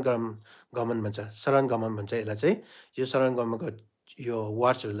गमन भन्छ। शरण गमन भन्छ यसलाई चाहिँ। यो शरण गमनको यो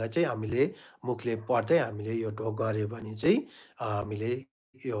वर्ड्सहरूलाई चाहिँ हामीले मुखले पढ्दै हामीले यो ढोक गऱ्यो भने चाहिँ हामीले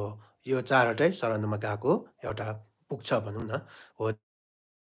यो 4वटै शरणमा गएको एउटा पुग्छ भनौँ न। हो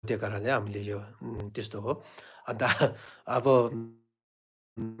त्यो कारणले हामीले यो त्यस्तो हो। अन्त अब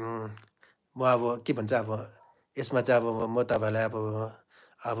म अब के भन्छ अब यसमा चाहिँ अब म तपाईँलाई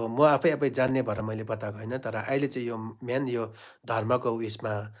अब म आफै जान्ने भएर मैले बताएको होइन। तर अहिले चाहिँ यो मेन यो धर्मको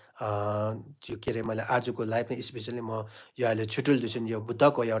उयसमा के अरे मैले आजको लाइफमा स्पेसली म यो अहिले छुट्याउँदैछु नि। यो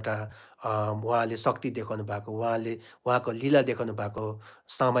बुद्धको एउटा उहाँले शक्ति देखाउनु भएको, उहाँको लीला देखाउनु भएको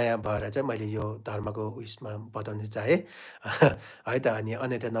समय भएर चाहिँ मैले यो धर्मको उयसमा बताउन चाहेँ है त। अनि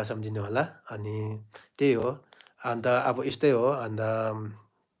अन्यथा नसम्झिनु होला। अनि त्यही हो। अन्त अब यस्तै हो। अन्त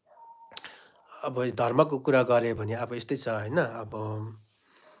अब धर्मको कुरा गऱ्यो भने अब यस्तै छ होइन।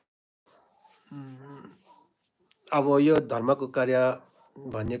 अब यो धर्मको कार्य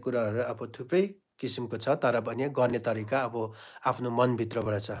भन्ने कुराहरू अब थुप्रै किसिमको छ। तर पनि गर्ने तरिका अब आफ्नो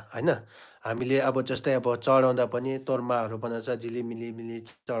मनभित्रबाट छ होइन। हामीले अब जस्तै अब चढाउँदा पनि तोर्माहरू बनाउँछ, झिलिमिली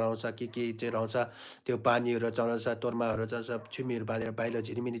चढाउँछ, के चाहिँ रहन्छ, त्यो पानीहरू चढाउँछ, तोर्माहरू चढाउँछ, छुमीहरू बालेर बाहिर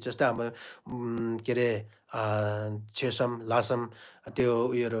झिलिमिली जस्तै हाम्रो के अरे छेसम लासम त्यो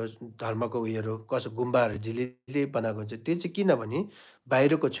उयोहरू धर्मको उयोहरू कसो गुम्बाहरू झिलिली बनाएको हुन्छ। त्यो चाहिँ किनभने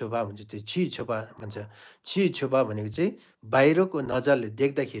बाहिरको छेपा भन्छ, त्यो छेपा भन्छ। छेपा भनेको चाहिँ बाहिरको नजरले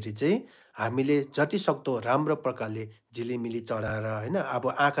देख्दाखेरि चाहिँ हामीले जतिसक्दो राम्रो प्रकारले झिलिमिली चढाएर होइन। अब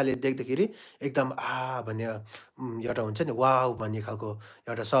आँखाले देख्दाखेरि एकदम भन्ने एउटा हुन्छ नि, वाउ भन्ने खालको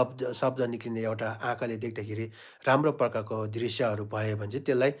एउटा शब्द निक्लिने एउटा आँखाले देख्दाखेरि राम्रो प्रकारको दृश्यहरू भयो भने चाहिँ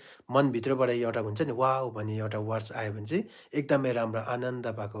त्यसलाई मनभित्रबाट एउटा हुन्छ नि वाउ भन्ने एउटा वर्ड्स आयो भने चाहिँ एकदमै राम्रो आनन्द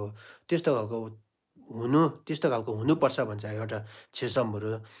भएको त्यस्तो खालको हुनुपर्छ भन्छ एउटा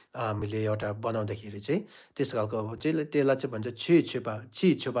छेसमहरू हामीले एउटा बनाउँदाखेरि चाहिँ। त्यस्तो खालको अब चाहिँ त्यसलाई चाहिँ भन्छ छेपा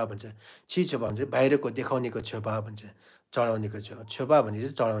भन्छ। छेपा भन्छ बाहिरको देखाउनेको छेपा भन्छ। चढाउनेको छेपा भनेको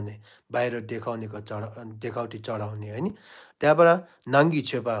चाहिँ चढाउने, बाहिर देखाउनेको देखावटी चढाउने होइन। त्यहाँबाट नङ्गी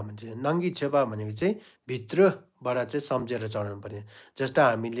छेपा भन्छ। नङ्गी छेपा भनेको चाहिँ भित्रबाट चाहिँ सम्झेर चढाउनु पर्ने। जस्तै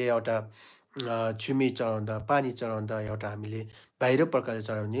हामीले एउटा छुमी चढाउँदा, पानी चढाउँदा एउटा हामीले बाहिर प्रकारले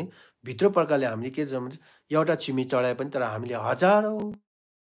चढाउने, भित्र प्रकारले हामीले के भन्छ एउटा छिमी चढाए पनि तर हामीले हजार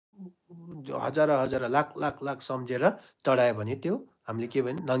लाख सम्झेर चढायो भने त्यो हामीले के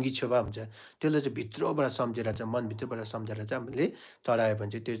भने नङ्गी छेपा भन्छ। त्यसलाई चाहिँ भित्रबाट सम्झेर चाहिँ मनभित्रबाट सम्झेर चाहिँ हामीले चढायो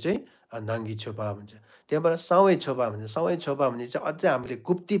भने चाहिँ त्यो चाहिँ नङ्गी छेपा भन्छ। त्यहाँबाट साउँ छेपा भन्छ। साउँ छेपा भने चाहिँ अझै हामीले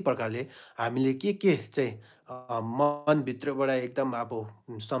गुप्ती प्रकारले हामीले के चाहिँ मनभित्रबाट एकदम अब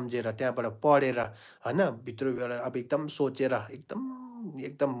सम्झेर त्यहाँबाट पढेर होइन, भित्रबाट अब एकदम सोचेर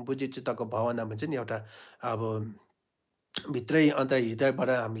एकदम बुझिचित्तको भावना भन्छ नि एउटा अब भित्रै अन्त हृदयबाट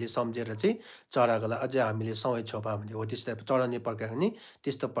हामीले सम्झेर चाहिँ चढाएकोलाई अझै हामीले साउँ छेपा भन्ने हो। त्यस्तै चढाउने प्रकार नि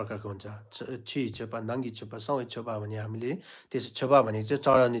त्यस्तो प्रकारको हुन्छ। छेपा, नङ्गी छेपा, साउँ छेपा भने हामीले त्यस्तो छेपा भनेको चाहिँ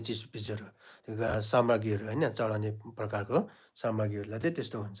चढाउने चिजबिजहरू सामग्रीहरू होइन, चढाउने प्रकारको सामग्रीहरूलाई चाहिँ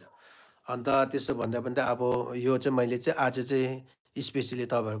त्यस्तो हुन्छ। अन्त त्यसो भन्दा अब यो चाहिँ मैले चाहिँ आज चाहिँ स्पेसली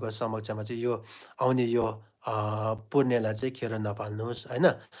तपाईँहरूको समक्षमा चाहिँ यो आउने यो पुण्यलाई चाहिँ खेर नपाल्नुहोस् होइन।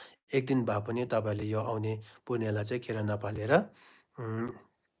 एक दिन भए पनि तपाईँहरूले यो आउने पुण्यलाई चाहिँ खेर नपालेर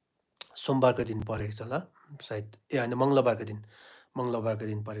सोमबारको दिन परेको छ ल सायद, होइन मङ्गलबारको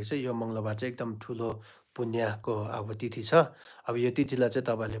दिन परेको छ। यो मङ्गलबार चाहिँ एकदम ठुलो पुण्यको अब तिथि छ। अब यो तिथिलाई चाहिँ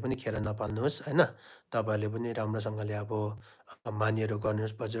तपाईँहरूले पनि खेर नपाल्नुहोस् होइन। तपाईँहरूले पनि राम्रोसँगले अब मानीहरू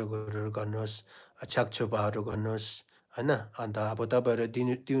गर्नुहोस्, बज्रगुरुहरू गर्नुहोस्, छ्याकछुपाहरू गर्नुहोस् होइन। अन्त अब तपाईँहरू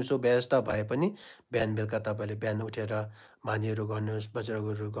दिउँसो व्यस्त भए पनि बिहान बेलुका तपाईँहरूले बिहान उठेर मानीहरू गर्नुहोस्,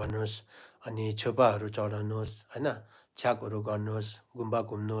 बज्रगुरुहरू गर्नुहोस्, अनि छुपाहरू चढाउनुहोस् होइन, छ्याकहरू गर्नुहोस्, गुम्बा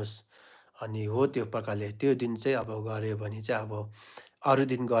घुम्नुहोस्। अनि हो त्यो प्रकारले त्यो दिन चाहिँ अब गऱ्यो भने चाहिँ अब अरू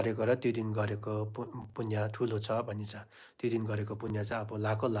दिन गरेको र त्यो दिन गरेको पुण्य ठुलो छ भनिन्छ। त्यो दिन गरेको पुण्य चाहिँ अब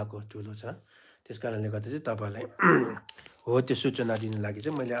लाखौँ लाखौँ ठुलो छ। त्यस कारणले गर्दा चाहिँ तपाईँहरूलाई हो त्यो सूचना दिनु लागि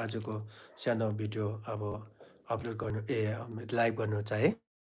चाहिँ मैले आजको सानो भिडियो अब अपलोड गर्नु लाइभ गर्नु चाहेँ।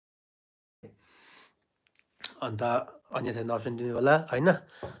 अन्त अन्यथा नसुनिदिनु होला होइन।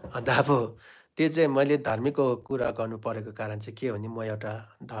 अन्त अब त्यो चाहिँ मैले धार्मिकको कुरा गर्नु परेको कारण चाहिँ के हो भने म एउटा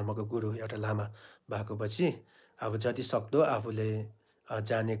धर्मको गुरु, एउटा लामा भएकोपछि अब जति सक्दो आफूले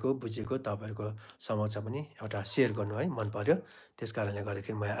जानेको बुझेको तपाईँहरूको समक्ष पनि एउटा सेयर गर्नु है मन पर्यो। त्यस कारणले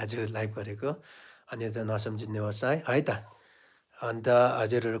गर्दाखेरि म आज लाइभ गरेको, अन्यथा नसम्झिनुहोस् है त। अन्त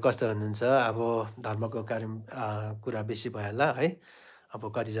हजुरहरू कस्तो हुनुहुन्छ? अब धर्मको कुरा बेसी भयो होला है। अब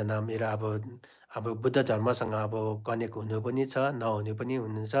कतिजना मेरो अब बुद्ध धर्मसँग अब कनेक्ट हुनु पनि छ, नहुनु पनि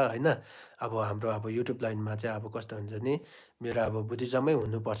हुनुहुन्छ होइन। अब हाम्रो अब युट्युब लाइनमा चाहिँ अब कस्तो हुन्छ नि, मेरो अब बुद्धिज्ममै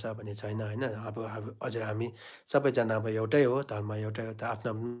हुनुपर्छ भन्ने छैन होइन। अब हजुर हामी सबैजना अब एउटै हो, धर्म एउटै हो, त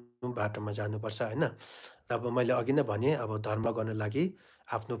आफ्नो आफ्नो बाटोमा जानुपर्छ होइन। अब मैले अघि नै भनेँ अब धर्म गर्नु लागि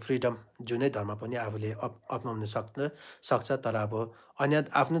आफ्नो फ्रिडम, जुनै धर्म पनि आफूले अप्नाउन सक्छ। तर अब अन्य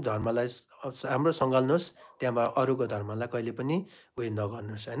आफ्नो धर्मलाई राम्रो सँगाल्नुहोस्, त्यहाँबाट अरूको धर्मलाई कहिले पनि उयो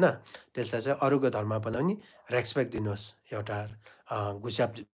नगर्नुहोस् होइन। त्यसलाई चाहिँ अरूको धर्ममा पनि रेस्पेक्ट दिनुहोस्। एउटा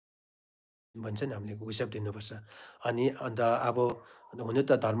गुसाप भन्छ नि, हामीले गुसाप दिनुपर्छ। अनि अन्त अब हुनु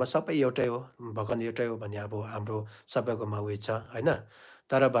त धर्म सबै एउटै हो, भगवान् एउटै हो भन्ने अब हाम्रो सबैकोमा उयो छ होइन।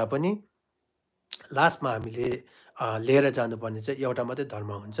 तर भए पनि लास्टमा हामीले लिएर जानुपर्ने चाहिँ एउटा मात्रै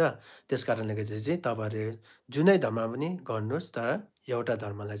धर्म हुन्छ। त्यस कारणले गर्दा चाहिँ तपाईँहरू जुनै धर्म पनि गर्नुहोस्, तर एउटा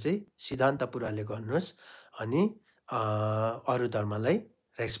धर्मलाई चाहिँ सिद्धान्त पुराले गर्नुहोस्। अनि अरू धर्मलाई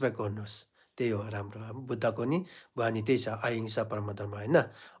रेस्पेक्ट गर्नुहोस्। त्यही हो राम्रो। अब बुद्धको नि बानी त्यही छ, अहिंसा परम धर्म होइन।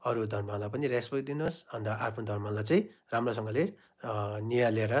 अरू धर्मलाई पनि रेस्पेक्ट दिनुहोस्, अन्त आफ्नो धर्मलाई चाहिँ राम्रोसँगले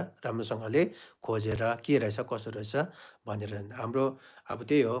निहालेर राम्रोसँगले खोजेर के रहेछ कसो रहेछ भनेर। हाम्रो अब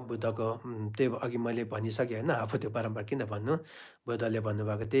त्यही हो बुद्धको, त्यही अघि मैले भनिसकेँ होइन। अब त्यो बारम्बार किन भन्नु, बुद्धले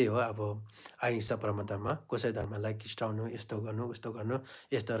भन्नुभएको त्यही हो। अब अहिंसा परम धर्म, कसै धर्मलाई खिस्टाउनु, यस्तो गर्नु उस्तो गर्नु,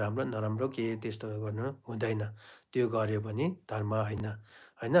 यस्तो राम्रो नराम्रो के त्यस्तो गर्नु हुँदैन। त्यो गऱ्यो भने धर्म होइन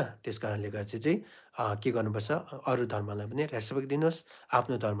होइन। त्यस कारणले गर्दा चाहिँ के गर्नुपर्छ, अरू धर्मलाई पनि रेस्पेक्ट दिनुहोस्,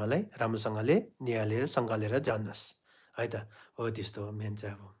 आफ्नो धर्मलाई राम्रोसँगले निहालेर सँगालेर जानुहोस् है त। हो त्यस्तो हो मेन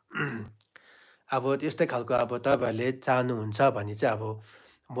चाहिँ अब त्यस्तै खालको अब तपाईँहरूले चाहनुहुन्छ भने चाहिँ अब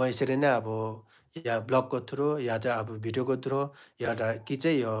म यसरी नै अब या ब्लगको थ्रु या चाहिँ अब भिडियोको थ्रु या कि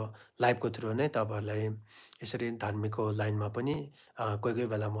चाहिँ यो लाइभको थ्रु नै तपाईँहरूलाई यसरी धार्मिकको लाइनमा पनि कोही कोही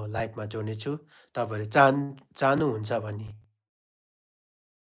बेला म लाइभमा जोड्ने छु। तपाईँहरू चाहनुहुन्छ भने,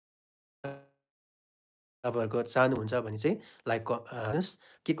 तपाईँहरूको चाहनुहुन्छ भने चाहिँ लाइक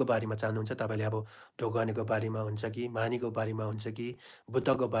के को बारेमा चाहनुहुन्छ तपाईँले? अब ढोगनेको बारेमा हुन्छ कि, मानीको बारेमा हुन्छ कि,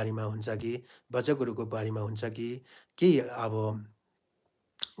 बुद्धको बारेमा हुन्छ कि, बज्रगुरुको बारेमा हुन्छ कि अब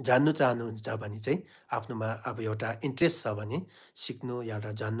जान्नु चाहनुहुन्छ भने चाहिँ आफ्नोमा अब एउटा इन्ट्रेस्ट छ भने, सिक्नु या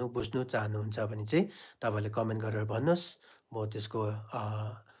एउटा जान्नु बुझ्नु चाहनुहुन्छ भने चाहिँ तपाईँले कमेन्ट गरेर भन्नुहोस्। म त्यसको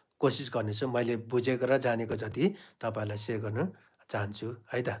कोसिस गर्नेछु, मैले बुझेको र जानेको जति तपाईँहरूलाई सेयर गर्नु चाहन्छु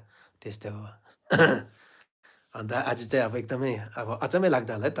है त। त्यस्तै हो। अन्त आज चाहिँ अब एकदमै अब अचम्मै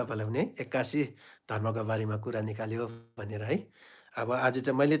लाग्दा होला है तपाईँलाई पनि, 81 धर्मको बारेमा कुरा निकाल्यो भनेर है। अब आज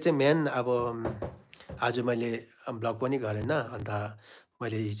चाहिँ मैले चाहिँ मेन अब आज मैले ब्लग पनि गरेन। अन्त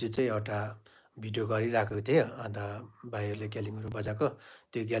मैले हिजो चाहिँ एउटा भिडियो गरिरहेको थिएँ, अन्त भाइहरूले ग्यालिङहरू बजाएको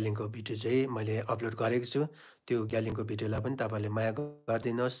त्यो ग्यालिङको भिडियो चाहिँ मैले अपलोड गरेको छु। त्यो ग्यालिङको भिडियोलाई पनि तपाईँहरूले माया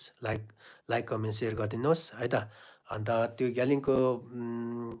गरिदिनुहोस्, लाइक कमेन्ट सेयर गरिदिनुहोस् है त। अन्त त्यो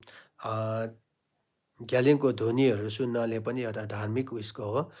ग्यालिङको ध्वनिहरू सुन्नले पनि एउटा धार्मिक उयसको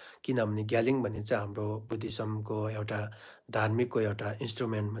हो। किनभने ग्यालिङ भन्ने चाहिँ हाम्रो बुद्धिज्मको एउटा धार्मिकको एउटा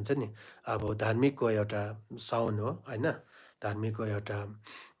इन्स्ट्रुमेन्ट भन्छ नि, अब धार्मिकको एउटा साउन्ड हो होइन। धार्मिकको एउटा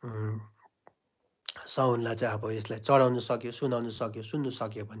साउन्डलाई चाहिँ अब यसलाई चढाउनु सक्यो, सुनाउनु सक्यो, सुन्नु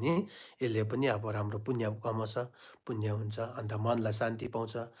सक्यो भने यसले पनि अब राम्रो पुण्य कमाउँछ, पुण्य हुन्छ, अन्त मनलाई शान्ति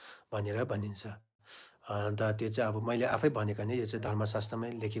पाउँछ भनेर भनिन्छ। अन्त त्यो चाहिँ अब मैले आफै भनेको नि, यो चाहिँ धर्मशास्त्रमै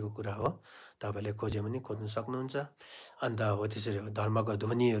लेखेको कुरा हो। तपाईँले खोज्यो भने खोज्नु सक्नुहुन्छ। अन्त हो त्यसरी हो धर्मको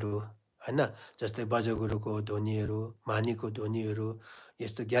ध्वनिहरू होइन, जस्तै बज्रगुरुको ध्वनिहरू, मानीको ध्वनिहरू,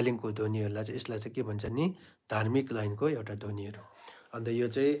 यस्तो ग्यालिङको ध्वनिहरूलाई चाहिँ यसलाई चाहिँ के भन्छ नि, धार्मिक लाइनको एउटा ध्वनिहरू। अन्त यो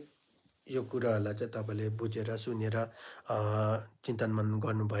चाहिँ यो कुराहरूलाई चाहिँ तपाईँले बुझेर सुनेर चिन्तन मनन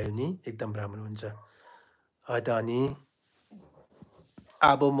गर्नुभयो नि एकदम राम्रो हुन्छ है त। अनि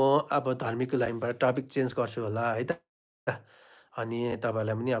अब धार्मिक लाइनबाट टपिक चेन्ज गर्छु होला है त। अनि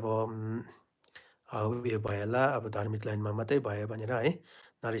तपाईँहरूलाई पनि अब उयो भयो होला, अब धार्मिक लाइनमा मात्रै भयो भनेर है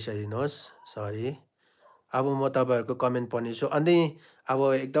नरिसाइदिनुहोस्, सरी। अब म तपाईँहरूको कमेन्ट पढ्नेछु। अनि अब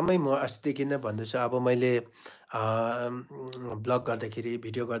एकदमै म अस्तिदेखि नै भन्दैछु, अब मैले ब्लग गर्दाखेरि,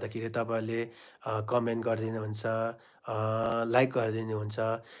 भिडियो गर्दाखेरि तपाईँहरूले कमेन्ट गरिदिनुहुन्छ, लाइक गरिदिनुहुन्छ।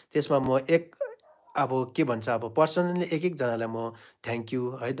 त्यसमा म अब के भन्छ, अब पर्सनल्ली एक एकजनालाई म थ्याङ्क यू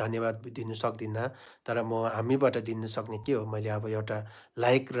है धन्यवाद दिनु सक्दिनँ। तर म हामीबाट दिन सक्ने के हो, मैले अब एउटा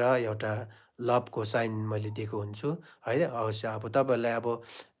लाइक र एउटा लभको साइन मैले दिएको हुन्छु है। अवश्य अब तपाईँहरूलाई अब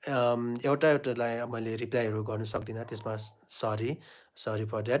एउटालाई मैले रिप्लाईहरू गर्नु सक्दिनँ, त्यसमा सरी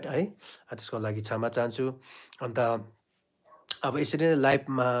फर द्याट है। त्यसको लागि क्षमा चाहन्छु। अन्त अब यसरी नै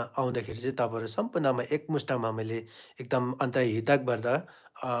लाइभमा आउँदाखेरि चाहिँ तपाईँहरू सम्पूर्णमा एकमुष्टमा मैले एकदम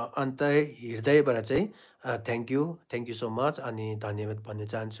हृदयबाट चाहिँ थ्याङ्क यू सो मच अनि धन्यवाद भन्न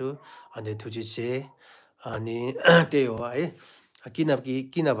चाहन्छु। अनि थुजिसे अनि त्यही हो है। किन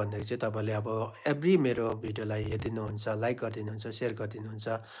भन्दाखेरि चाहिँ तपाईँले अब एभ्री मेरो भिडियोलाई हेरिदिनुहुन्छ, लाइक गरिदिनुहुन्छ, सेयर गरिदिनुहुन्छ,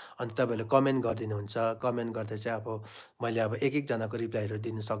 अनि तपाईँले कमेन्ट गरिदिनुहुन्छ। कमेन्ट गर्दा चाहिँ अब मैले अब एक एकजनाको रिप्लाईहरू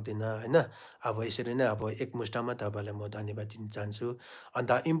दिनु सक्दिनँ होइन। अब यसरी नै अब एकमुष्टमा तपाईँलाई म धन्यवाद दिन चाहन्छु।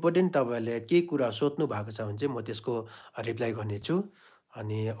 अन्त इम्पोर्टेन्ट तपाईँले केही कुरा सोध्नु भएको छ भने चाहिँ म त्यसको रिप्लाई गर्नेछु।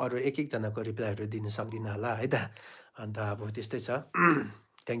 अनि अरू एक एकजनाको रिप्लाईहरू दिन सक्दिनँ होला है त। अन्त अब त्यस्तै छ।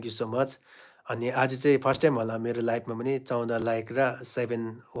 Thank you so much. अनि आज चाहिँ फर्स्ट टाइम होला मेरो लाइफमा पनि 14 लाइक र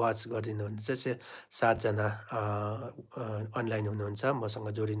 7 वाच गरिदिनुहुन्छ। 7जना अनलाइन हुनुहुन्छ, मसँग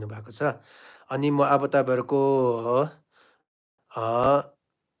जोडिनु भएको छ। अनि म अब तपाईँहरूको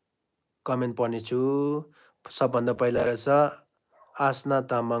कमेन्ट पढ्नेछु। सबभन्दा पहिला रहेछ आसना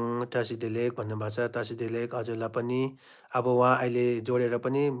तामाङ टासी डेलेक भन्नुभएको छ। टासी डेलेक हजुरलाई पनि अब उहाँ अहिले जोडेर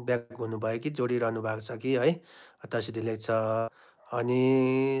पनि ब्याक हुनुभयो कि जोडिरहनु भएको छ कि है, टासी डेलेक छ।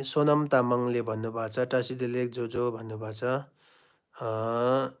 अनि सोनम तामाङले भन्नुभएको छ टासी डेलेक जो भन्नुभएको छ।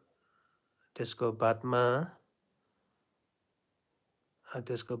 त्यसको बादमा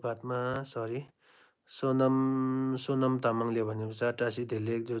सरी सोनम तामाङले भन्नुभएको छ टासी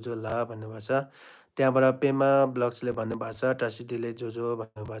डेलेक जो ला भन्नुभएको छ। त्यहाँबाट पेमा ब्लग्सले भन्नुभएको छ टासी डेलेक जो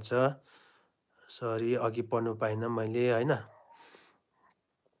भन्नुभएको छ। सरी अघि पढ्नु पाइनँ मैले होइन।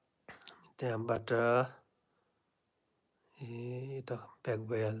 त्यहाँबाट त ब्याक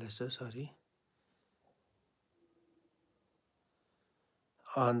भइहाल्दैछ, सरी।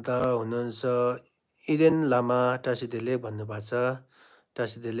 अन्त हुनुहुन्छ इडेन लामा टासी डेलेक भन्नुभएको छ।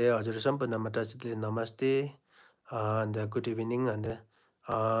 टासी डेले हजुर सम्पूर्णमा टासी डेले नमस्ते। अन्त गुड इभिनिङ। अन्त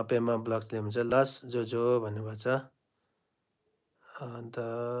पेमा ब्लग्सले हुन्छ लस जो भन्नुभएको छ। अन्त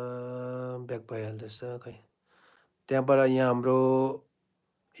ब्याक भइहाल्दैछ खै। त्यहाँबाट यहाँ हाम्रो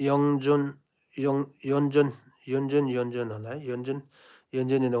योन्जुन होला है,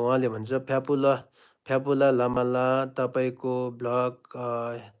 योन्जुन उहाँले भन्छ फ्यापुला लामाला तपाईँको ब्लग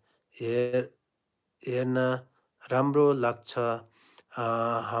हेर्न राम्रो लाग्छ।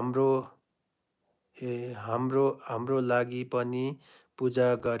 हाम्रो लागि पनि पूजा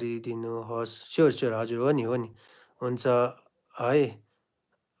गरिदिनुहोस्। स्योर हजुर, हो नि हुन्छ है।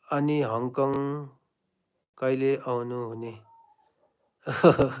 अनि हङकङ कहिले आउनु हुने?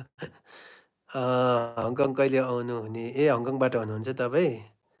 हङकङ कहिले आउनु हुने? हङकङबाट हुनुहुन्छ तपाईँ?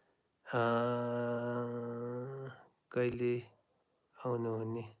 कहिले आउनु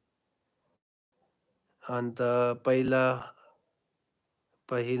हुने? अन्त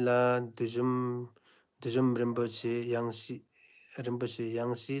पहिला दुजुम रिम्पोछे याङ्सी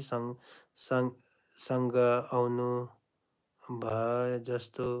सँग आउनु भए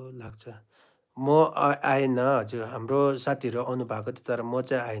जस्तो लाग्छ। म आएन हजुर, हाम्रो साथीहरू आउनु भएको थियो तर म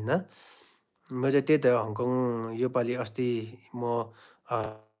चाहिँ आएन। म चाहिँ त्यही त हङकङ योपालि अस्ति म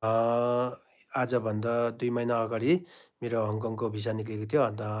आजभन्दा 2 महिना अगाडि मेरो हङकङको भिसा निक्लेको थियो।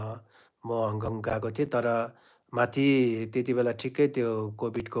 अन्त म हङकङ गएको थिएँ, तर माथि त्यति बेला ठिक्कै त्यो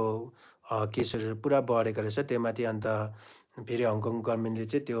कोभिडको केसहरू पुरा बढेको रहेछ त्यो माथि। अन्त फेरि हङकङ गभर्मेन्टले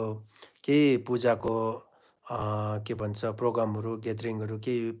चाहिँ त्यो केही पूजाको के भन्छ प्रोग्रामहरू ग्यादरिङहरू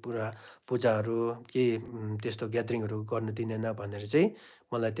केही पूजाहरू केही त्यस्तो ग्यादरिङहरू गर्नु दिँदैन भनेर चाहिँ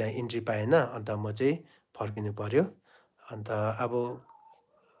मलाई त्यहाँ इन्ट्री पाएन। अन्त म चाहिँ फर्किनु पर्यो। अन्त अब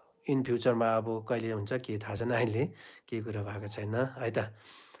इन फ्युचरमा अब कहिले हुन्छ के थाहा छैन, अहिले केही कुरा भएको छैन है त।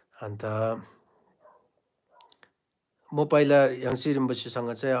 अन्त म पहिला याङ्सी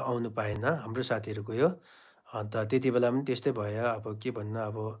रिम्पोछेसँग चाहिँ आउनु पाएन, हाम्रो साथीहरू गयो। अन्त त्यति बेला पनि त्यस्तै भयो। अब के भन्नु,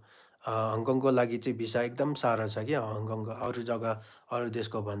 अब हङकङको लागि चाहिँ भिसा एकदम साह्रो छ कि हङकङको अरू जग्गा अरू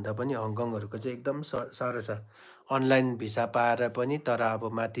देशको भन्दा पनि हङकङहरूको चाहिँ एकदम साह्रो छ। अनलाइन भिसा पाएर पनि तर अब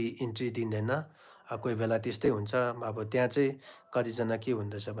माथि इन्ट्री दिँदैन। कोही बेला त्यस्तै हुन्छ। अब त्यहाँ चाहिँ कतिजना के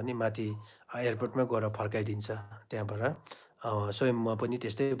हुँदछ भने माथि एयरपोर्टमै गएर फर्काइदिन्छ त्यहाँबाट। स्वयं म पनि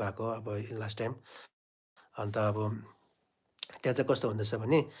त्यस्तै भएको अब लास्ट टाइम। अन्त अब त्यहाँ चाहिँ कस्तो हुँदछ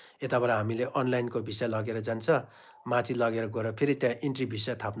भने यताबाट हामीले अनलाइनको भिसा लगेर जान्छ, माथि लगेर गएर फेरि त्यहाँ इन्ट्री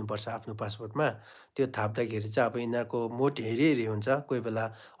भिसा थाप्नुपर्छ आफ्नो पासपोर्टमा। त्यो थाप्दाखेरि चाहिँ अब यिनीहरूको मोड हेरी हेरी हुन्छ। कोही बेला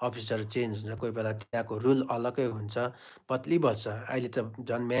अफिसर चेन्ज हुन्छ, कोही बेला त्यहाँको रुल अलग्गै हुन्छ, बदली बस्छ। अहिले त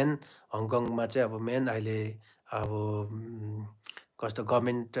झन् मेन हङकङमा चाहिँ अब मेन अहिले अब कस्तो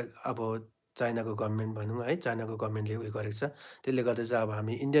गभर्मेन्ट अब चाइनाको गभर्मेन्ट भनौँ है, चाइनाको गभर्मेन्टले उयो गरेको छ। त्यसले गर्दा चाहिँ अब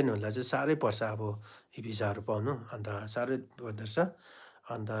हामी इन्डियनहरूलाई चाहिँ साह्रै पर्छ अब यी भिसाहरू पाउनु। अन्त साह्रै पर्दो रहेछ।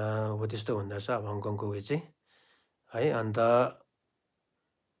 अन्त हो त्यस्तो हुँदो रहेछ अब हङकङको उयो चाहिँ है। अन्त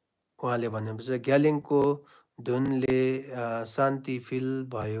उहाँले भनेपछि ग्यालिङको धुनले शान्ति फिल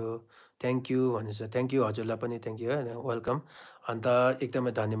भयो, थ्याङ्क यू भनेछ। थ्याङ्क यू हजुरलाई पनि थ्याङ्क यू है, वेलकम। अन्त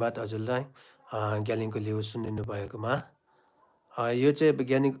एकदमै धन्यवाद हजुरलाई ग्यालिङको लिउ सुनिदिनु भएकोमा। यो चाहिँ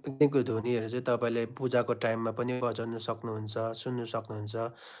ज्ञानीको ध्वनिहरू चाहिँ तपाईँले पूजाको टाइममा पनि बजाउनु सक्नुहुन्छ, सुन्नु सक्नुहुन्छ।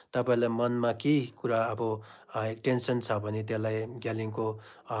 तपाईँलाई मनमा केही कुरा अब टेन्सन छ भने त्यसलाई ग्यालिङको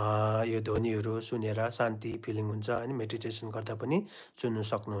यो ध्वनिहरू सुनेर शान्ति फिलिङ हुन्छ होइन, मेडिटेसन गर्दा पनि सुन्नु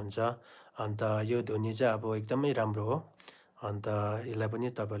सक्नुहुन्छ। अन्त यो ध्वनि चाहिँ अब एकदमै राम्रो हो। अन्त यसलाई पनि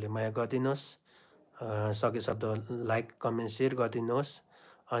तपाईँले माया गरिदिनुहोस्, सकेसक्दो लाइक कमेन्ट सेयर गरिदिनुहोस्।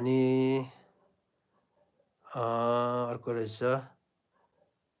 अनि अर्को रहेछ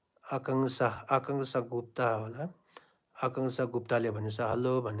आकाङ्क्षा गुप्ता होला। आकाङ्क्षा गुप्ताले भनेछ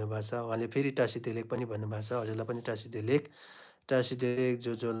हेलो भन्नुभएको छ। उहाँले फेरि टासी देलेक पनि भन्नुभएको छ। हजुरलाई पनि टासी देलेक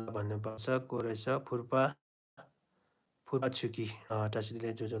जो भन्नुभएको छ। को रहेछ फुर्पा छुकी टासी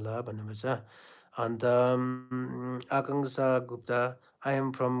देलेक जो भन्नुभएको छ। अन्त आकाङ्क्षा Gupta I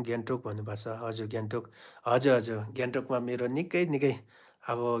am from Gangtok भन्नुभएको छ। हजुर गान्तोक, हजुर गान्तोकमा मेरो निकै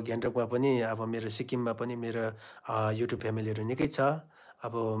अब गान्तोकमा पनि अब मेरो सिक्किममा पनि मेरो युट्युब फ्यामिलीहरू निकै छ।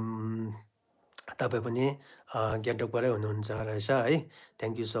 अब तपाईँ पनि गान्तोकबाटै हुनुहुन्छ रहेछ है।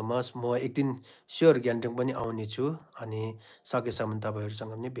 Thank you so much. म एक दिन स्योर गान्तोक पनि आउने छु अनि सकेसम्म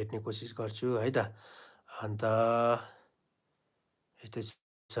तपाईँहरूसँग पनि भेट्ने कोसिस गर्छु है त। अन्त यस्तै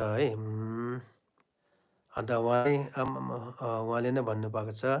छ है। अन्त उहाँले नै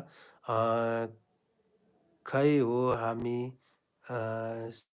भन्नुभएको छ खै हो हामी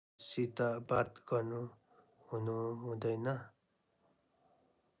सित बात गर्नु हुनु हुँदैन,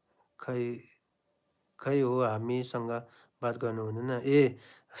 खै हो हामीसँग बात गर्नु हुँदैन। ए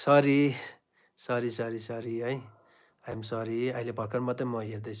सरी है, आइएम सरी। अहिले भर्खर मात्रै म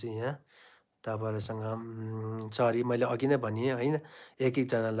हेर्दैछु यहाँ तपाईँहरूसँग। सरी, मैले अघि नै भनेँ होइन,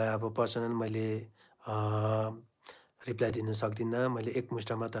 एकजनालाई अब पर्सनल मैले रिप्लाई दिन सक्दिनँ। मैले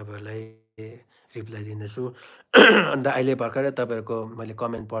एकमुष्टमा तपाईँहरूलाई रिप्लाई दिनेछु। अन्त अहिले भर्खरै तपाईँहरूको मैले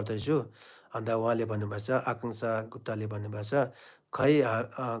कमेन्ट पढ्दैछु। अन्त उहाँले भन्नुभएको छ, आकाङ्क्षा गुप्ताले भन्नुभएको छ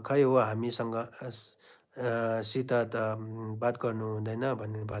खै हो हामीसँग सित त बात गर्नु हुँदैन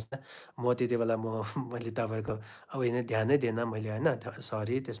भन्नुभएको छ। म त्यति बेला मैले तपाईँको अब यहाँ ध्यानै दिएन मैले होइन,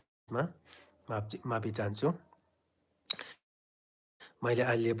 सरी। त्यसमा माफी चाहन्छु। मैले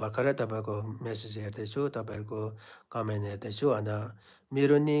अहिले भर्खरै तपाईँको मेसेज हेर्दैछु, तपाईँहरूको कमेन्ट हेर्दैछु। अन्त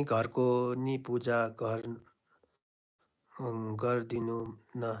मेरो नि घरको नि पूजा गरिदिनु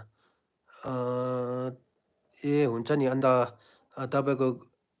न। ए हुन्छ नि। अन्त तपाईँको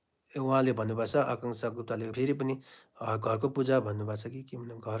उहाँले भन्नुभएको छ आकाङ्क्षा गुप्ताले फेरि पनि घरको पूजा भन्नुभएको छ कि के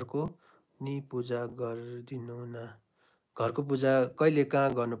भन्नु, घरको नि पूजा गरिदिनु न। घरको पूजा कहिले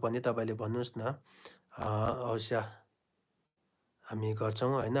कहाँ गर्नुपर्ने तपाईँले भन्नुहोस् न, अवश्य हामी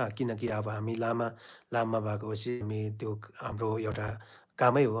गर्छौँ होइन। किनकि अब हामी लामा भएपछि हामी त्यो हाम्रो एउटा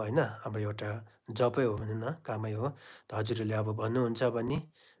कामै हो होइन, हाम्रो एउटा जबै हो भनौँ न, कामै हो। त हजुरहरूले अब भन्नुहुन्छ भने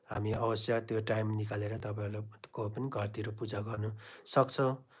हामी अवश्य त्यो टाइम निकालेर तपाईँहरूको पनि घरतिर पूजा गर्नु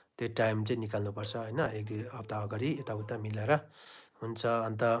सक्छौँ। त्यो टाइम चाहिँ निकाल्नुपर्छ होइन, एक दुई हप्ता अगाडि यताउता मिलाएर हुन्छ।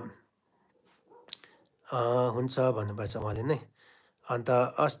 अन्त हुन्छ भन्नुभएको छ उहाँले नै। अन्त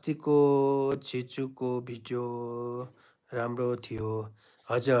अस्तिको छिचुको भिडियो राम्रो थियो।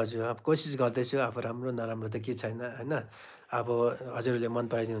 हजुर अब कोसिस गर्दैछु। अब राम्रो नराम्रो त के छैन होइन। अब हजुरहरूले मन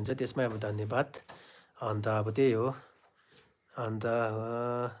पराइदिनुहुन्छ त्यसमै अब धन्यवाद। अन्त अब त्यही हो। अन्त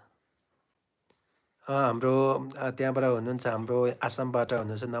हाम्रो त्यहाँबाट हुनुहुन्छ, हाम्रो आसामबाट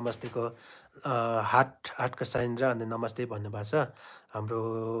हुनुहुन्छ नमस्तेको हाटको साइन्द्र अन्त नमस्ते भन्नुभएको छ हाम्रो।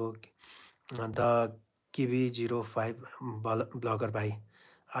 अन्त किबी05 ब्लगर भाइ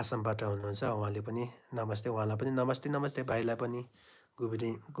आसामबाट हुनुहुन्छ, उहाँले पनि नमस्ते। उहाँलाई पनि नमस्ते भाइलाई पनि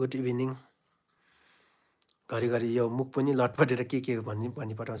गुड इभिनिङ। घरिघरि यो मुख पनि लटपटेर के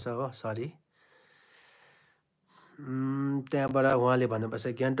भनी पठाउँछ हो, सरी। त्यहाँबाट उहाँले भन्नुपर्छ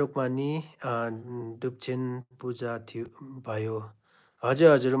गान्तोकमा नि डुब्छेन पूजा भयो।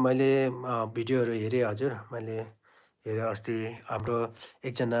 हजुर मैले भिडियोहरू हेरेँ हजुर, मैले हेरेँ। अस्ति हाम्रो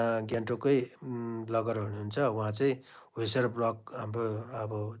एकजना गान्तोककै ब्लगर हुनुहुन्छ, उहाँ चाहिँ वेसर ब्लग हाम्रो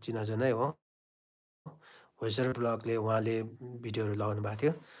अब चिनाजनै हो। वेसर ब्लगले उहाँले भिडियोहरू लगाउनु भएको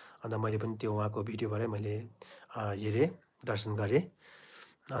थियो, अन्त मैले पनि त्यो उहाँको भिडियोबाटै मैले हेरेँ, दर्शन गरेँ।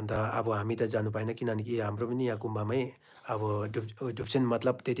 अन्त अब हामी त जानु पाएन, किनकि हाम्रो पनि यहाँ गुम्बामै अब डुब्छेन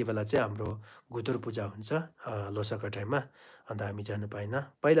मतलब त्यति बेला चाहिँ हाम्रो गुतुर पूजा हुन्छ लोसारको टाइममा, अन्त हामी जानु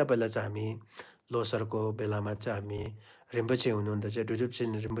पाएन। पहिला चाहिँ हामी लोसारको बेलामा चाहिँ हामी रिम्पोछे हुनुहुँदा चाहिँ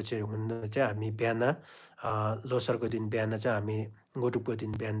डुब्छेन रिम्पोछे हुनुहुँदा चाहिँ हामी बिहान लोसारको दिन बिहान चाहिँ हामी गोटुकको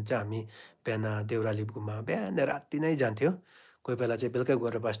दिन बिहान चाहिँ हामी बिहान देउराली गुम्बामा बिहान राति नै जान्थ्यो। कोही बेला चाहिँ बेलुकै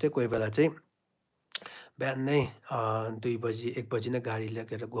गएर बस्थ्यो, कोही बेला चाहिँ बिहानै 2 बजी 1 बजी नै गाडी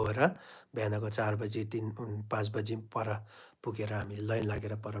लगेर गएर बिहानको 4 बजी 5 बजी पर पुगेर हामीले लाइन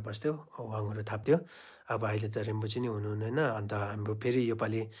लागेर पर बस्थ्यौँ, वाङहरू थाप्थ्यो। अब अहिले त रिम्पोछे नि हुनुहुँदैन, अन्त हाम्रो फेरि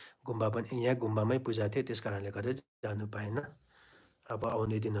योपालि गुम्बा पनि यहाँ गुम्बामै पूजा थियो, त्यस कारणले गर्दा जानु पाएन। अब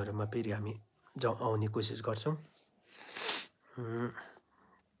आउने दिनहरूमा फेरि हामी आउने कोसिस गर्छौँ।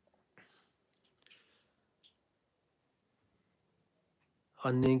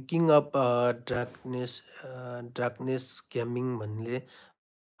 अनि किङ अफ डार्कनेस गेमिङ भन्ने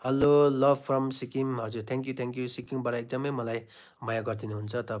हेलो लभ फ्रम सिक्किम। हजुर थ्याङ्क यू सिक्किमबाट एकदमै मलाई माया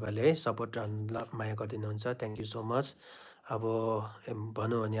गरिदिनुहुन्छ तपाईँले है, सपोर्ट माया गरिदिनुहुन्छ, थ्याङ्क यू सो मच। अब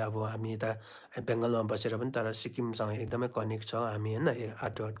भनौँ भने अब हामी यता बेङ्गलमा बसेर पनि तर सिक्किमसँग एकदमै कनेक्ट छ हामी होइन,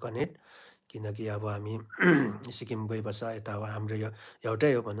 हार्ट टु हार्ट कनेक्ट। किनकि अब हामी सिक्किम गइबस्छ यता अब हाम्रो यो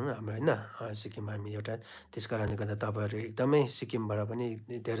एउटै हो भनौँ हाम्रो होइन, सिक्किम हामी एउटा। त्यस कारणले गर्दा तपाईँहरू एकदमै सिक्किमबाट पनि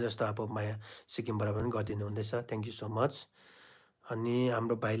धेरै जस्तो अब माया सिक्किमबाट पनि गरिदिनु हुँदैछ, थ्याङ्क यू सो मच। अनि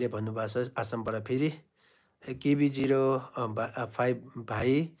हाम्रो भाइले भन्नुभएको छ आसामबाट फेरि KB05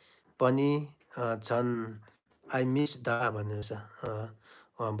 भाइ पनि छन्, आई मिस दा भन्नुहुन्छ।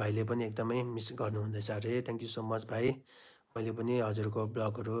 भाइले पनि एकदमै मिस गर्नुहुँदैछ अरे, थ्याङ्क यू सो मच भाइ। मैले पनि हजुरको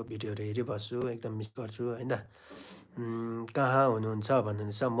ब्लगहरू भिडियोहरू हेरिबस्छु, एकदम मिस गर्छु होइन। कहाँ हुनुहुन्छ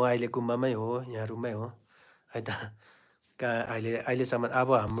भन्नुहुन्छ, म अहिले गुम्बामै हो, यहाँ रुममै हो है त। अहिलेसम्म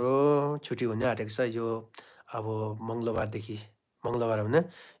अब हाम्रो छुट्टी हुने आँटेको छ, यो अब मङ्गलबार भने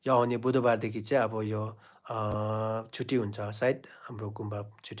यो आउने बुधबारदेखि चाहिँ अब यो छुट्टी हुन्छ सायद, हाम्रो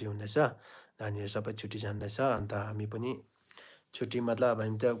गुम्बा छुट्टी हुँदैछ, नानीहरू सबै छुट्टी जाँदैछ। अन्त हामी पनि छुट्टी मतलब अब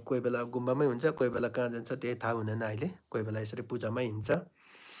हामी त कोही बेला गुम्बामै हुन्छ, कोही बेला कहाँ जान्छ त्यही थाहा हुँदैन अहिले, कोही बेला यसरी पूजामै हिँड्छ।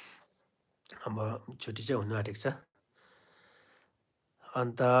 अब छुट्टी चाहिँ हुनु आँटेको छ।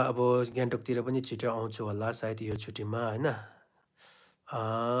 अन्त अब गान्तोकतिर पनि छिटो आउँछु होला सायद यो छुट्टीमा होइन।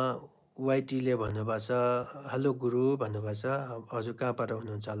 वाइटीले भन्नुभएको छ हेलो गुरु भन्नुभएको छ, हजुर कहाँबाट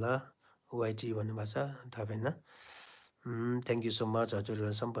हुनुहुन्छ होला वाइटी भन्नुभएको छ, थाहा भएन। थ्याङ्क यू सो मच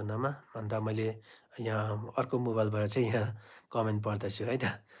हजुर सम्पूर्णमा। अन्त मैले यहाँ अर्को मोबाइलबाट चाहिँ यहाँ कमेन्ट पढ्दैछु है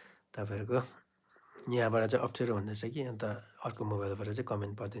त, तपाईँहरूको यहाँबाट चाहिँ अप्ठ्यारो हुँदैछ कि, अन्त अर्को मोबाइलबाट चाहिँ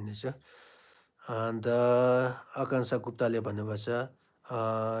कमेन्ट पढिदिँदैछु। अन्त आकाङ्क्षा गुप्ताले भन्नुभएको छ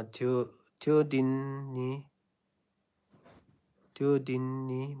त्यो दिन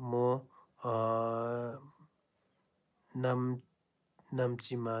नि म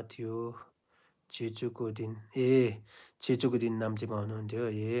नाम्चीमा थियो, छेचुको दिन छेचुको दिन नाम्चीमा हुनुहुन्थ्यो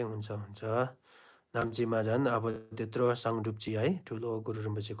हुन्छ। नाम्चीमा झन् अब त्यत्रो साङडुप्ची है, ठुलो गुरु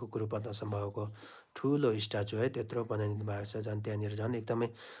रिम्पोछेको गुरु पद्मसम्भवको ठुलो स्ट्याचु है, त्यत्रो बनाइदिनु भएको छ। झन् त्यहाँनिर झन् एकदमै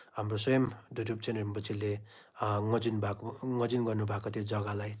हाम्रो स्वयं डुब्छेन रिम्पोछेले ngojin गर्नुभएको त्यो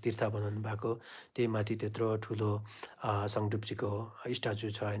जग्गालाई तीर्थ बनाउनु भएको, त्यही माथि त्यत्रो ठुलो साङडुप्चीको स्ट्याचु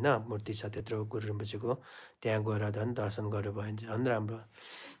छ होइन, मूर्ति छ त्यत्रो गुरु रिम्पोछेको, त्यहाँ गएर झन् दर्शन गर्नुभयो भने झन् राम्रो।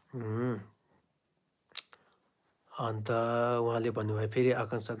 अन्त उहाँले भन्नुभयो फेरि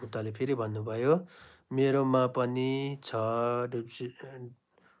आकाङ्क्षा गुप्ताले फेरि भन्नुभयो मेरोमा पनि छ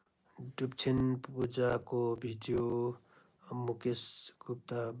डुब्छेन पूजाको भिडियो मुकेश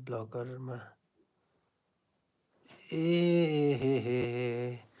गुप्ता ब्लगरमा।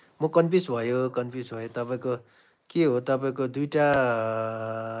 म कन्फ्युज भयो तपाईँको के हो, तपाईँको दुईवटा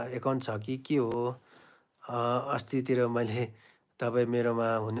एकाउन्ट छ कि के हो? अस्तितिर मैले तपाईँ मेरोमा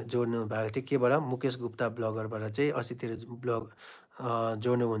जोड्नु भएको थियो केबाट, मुकेश गुप्ता ब्लगरबाट चाहिँ अस्तितिर ब्लग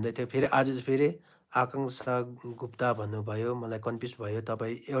जोड्नु हुँदै थियो, फेरि आज चाहिँ फेरि आकाङ्क्षा गुप्ता भन्नुभयो, मलाई कन्फ्युज भयो।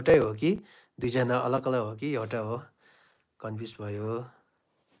 तपाईँ एउटै हो कि दुईजना अलग अलग हो कि एउटा हो, कन्फ्युज भयो,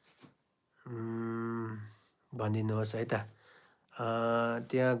 भनिदिनुहोस् है त।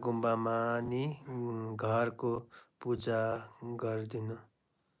 त्यहाँ गुम्बामा नि घरको पूजा गरिदिनु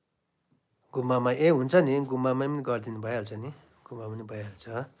गुम्बामा हुन्छ नि गुम्बामा पनि गरिदिनु भइहाल्छ नि गुम्बामा पनि भइहाल्छ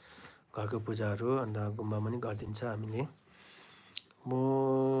घरको पूजाहरू अन्त गुम्बामा पनि गरिदिन्छ हामीले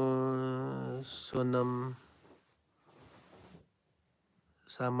म सोनम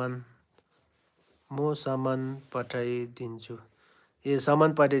सामान पठाइदिन्छु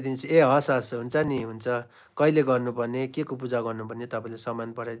सामान पठाइदिन्छु हस् हस् हुन्छ नि हुन्छ कहिले गर्नुपर्ने के को पूजा गर्नुपर्ने तपाईँले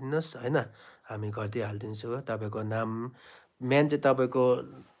सामान पठाइदिनुहोस् होइन हामी गरिदिइ हालिदिन्छु तपाईँको नाम मेन चाहिँ तपाईँको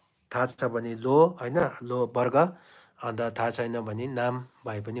थाहा छ भने लो होइन लो वर्ग अन्त थाहा छैन भने नाम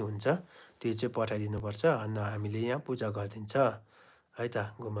भए पनि हुन्छ त्यो चाहिँ पठाइदिनुपर्छ अन्त हामीले यहाँ पूजा गरिदिन्छ है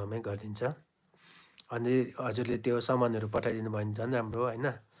त गुम्बामै गरिदिन्छ अनि हजुरले त्यो सामानहरू पठाइदिनु भयो भने झन् राम्रो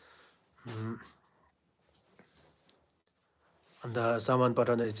होइन अन्त सामान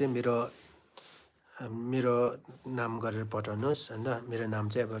पठाउँदा चाहिँ मेरो नाम गरेर पठाउनुहोस् होइन मेरो नाम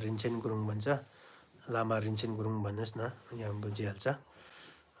चाहिँ अब रिन्छेन गुरुङ भन्छ लामा रिन्छेन गुरुङ भन्नुहोस् न यहाँ बुझिहाल्छ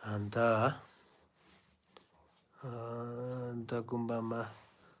अन्त गुम्बामा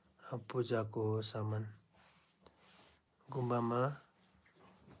पूजाको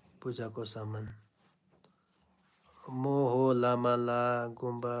सामान म हो लामाला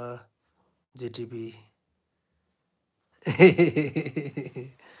गुम्बा जिटिपी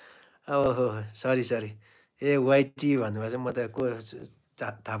ओहो सरी वाइटी भन्नुभएको चाहिँ म त को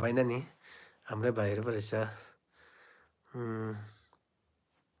थाहा पाइन नि हाम्रै भाइहरू पो रहेछ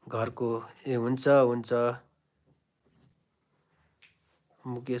घरको हुन्छ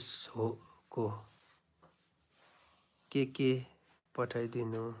मुकेश हो को के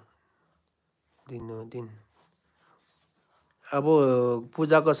पठाइदिनु दिन अब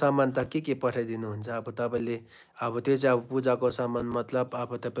पूजाको सामान त के पठाइदिनुहुन्छ अब तपाईँले अब त्यो चाहिँ अब पूजाको सामान मतलब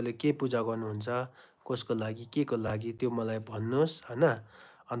अब तपाईँले के पूजा गर्नुहुन्छ कसको लागि के को लागि त्यो मलाई भन्नुहोस् होइन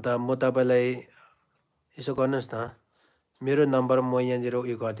अन्त म तपाईँलाई यसो गर्नुहोस् न मेरो नम्बर म यहाँनिर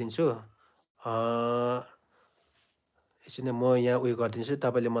उयो गरिदिन्छु एकछिन म यहाँ उयो गरिदिन्छु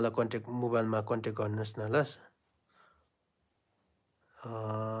तपाईँले मलाई मोबाइलमा कन्ट्याक्ट गर्नुहोस् न ल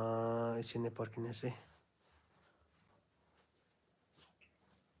एकछिन पर्खिनुहोस् है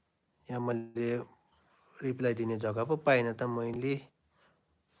यहाँ मैले रिप्लाई दिने जग्गा पो पाइनँ त मैले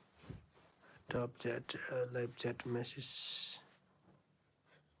top chat live chat message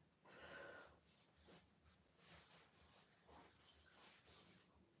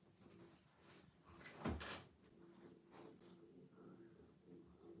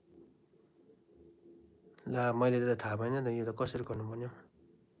ला मैले त थाहा पाइनँ त यो त कसरी गर्नुपर्ने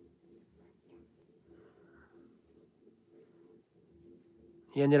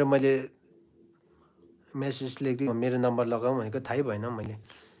यहाँनिर मैले मेसेज लेखिदिउँ मेरो नम्बर लगाउँ भनेको थाहै भएन मैले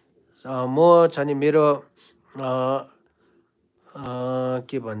म छ नि मेरो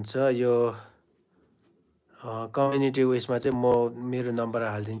के भन्छ यो कम्युनिटी उयसमा चाहिँ म मेरो नम्बर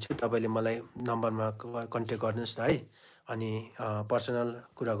हालिदिन्छु तपाईँले मलाई नम्बरमा कन्ट्याक्ट गर्नुहोस् न है अनि पर्सनल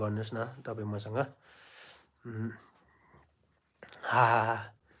कुरा गर्नुहोस् न तपाईँ मसँग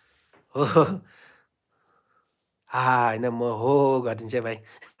हो होइन म हो गरिदिन्छु है भाइ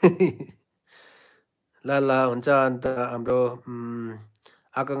ल हुन्छ अन्त हाम्रो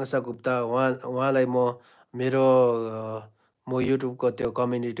आकाङ्क्षा गुप्ता उहाँलाई मेरो म युट्युबको त्यो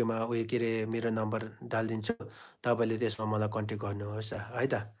कम्युनिटीमा उयो के अरे मेरो नम्बर डालिदिन्छु तपाईँले त्यसमा मलाई कन्ट्याक्ट गर्नुहोस् है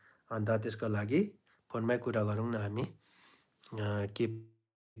त अन्त त्यसको लागि फोनमै कुरा गरौँ न हामी के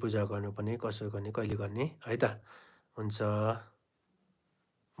पूजा गर्नुपर्ने कसो गर्ने कहिले गर्ने है त हुन्छ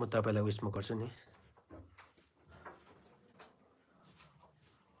म तपाईँलाई उयसमा गर्छु नि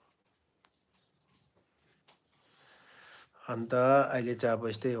अन्त अहिले चाहिँ अब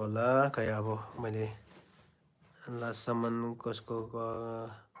यस्तै होला खै अब मैले लास्टसम्म कसको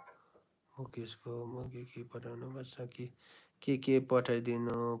मुकेशको के पठाउनु भएको छ के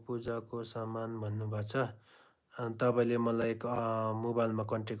पठाइदिनु पूजाको सामान भन्नुभएको छ तपाईँले मलाई मोबाइलमा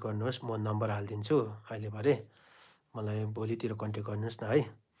कन्ट्याक्ट गर्नुहोस् म नम्बर हालिदिन्छु अहिले भरे मलाई भोलितिर कन्ट्याक्ट गर्नुहोस् न है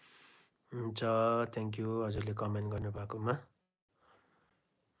हुन्छ थ्याङ्क यू हजुरले कमेन्ट गर्नुभएकोमा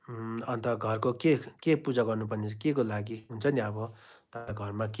अन्त घरको के पूजा गर्नुपर्ने के को लागि हुन्छ नि अब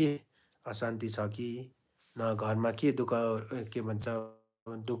घरमा के अशान्ति छ कि न घरमा के दुःख के भन्छ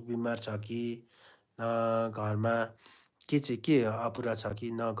दुःख बिमार छ कि न घरमा के चाहिँ के अपुरा छ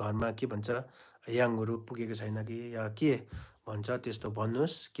कि न घरमा के भन्छ याङहरू पुगेको छैन कि या के भन्छ त्यस्तो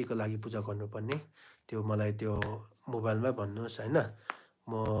भन्नुहोस् के को लागि पूजा गर्नुपर्ने त्यो मलाई त्यो मोबाइलमै भन्नुहोस् होइन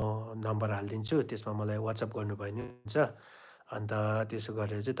म नम्बर हालिदिन्छु त्यसमा मलाई वाट्सएप गर्नुभयो भने हुन्छ अन्त त्यसो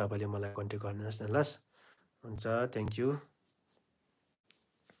गरेर चाहिँ तपाईँले मलाई कन्ट्याक्ट गर्नुहोस् न ल हुन्छ थ्याङ्क यू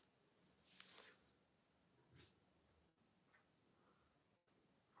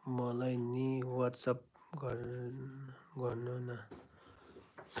मलाई नि वाट्सएप गर्नु न।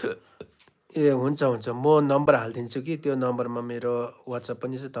 ए हुन्छ हुन्छ, म नम्बर हालिदिन्छु कि त्यो नम्बरमा मेरो वाट्सएप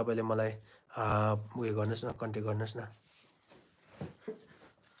पनि छ, तपाईँले मलाई उयो गर्नुहोस् न, कन्ट्याक्ट गर्नुहोस् न।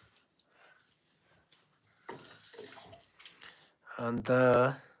 अन्त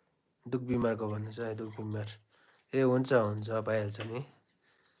दुख बिमारको भन्नु छ है, दुख बिमार ए हुन्छ हुन्छ, भइहाल्छ नि,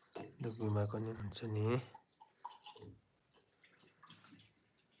 दुख बिमारको नि हुन्छ नि।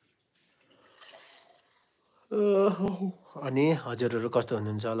 अनि हजुरहरू कस्तो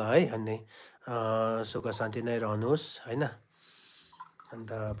हुनुहुन्छ होला है, अनि सुख शान्ति नै रहनुहोस् होइन।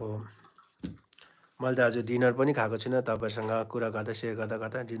 अन्त अब मैले त आज डिनर पनि खाएको छुइनँ, तपाईँहरूसँग कुरा गर्दा सेयर गर्दा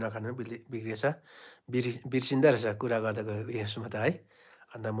गर्दा डिनर खानु बिग्रिएछ, बिर्सिँदो रहेछ कुरा गर्दाको यसमा त है।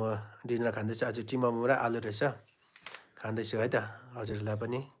 अन्त म डिनर खाँदैछु, आज टिमोमो र आलु रहेछ, खाँदैछु है त। हजुरहरूलाई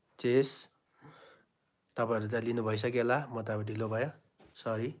पनि चेस। तपाईँहरू त लिनु भइसक्यो होला, म त अब ढिलो भयो,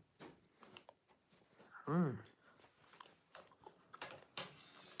 सरी।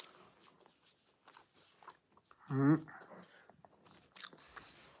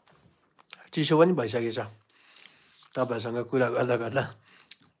 चिसो पनि भइसकेछ तपाईँहरूसँग कुरा गर्दा गर्दा।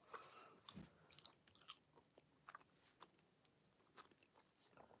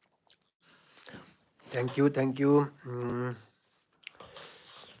 Thank you thank you.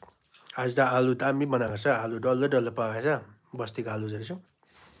 आज त आलु दामी बनाएको छ, आलु डल्लो डल्लो पकाएको छ, बस्तीको आलु रहेछ,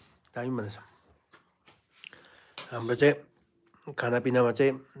 दामी बनाएको छ। हाम्रो चाहिँ खानापिनामा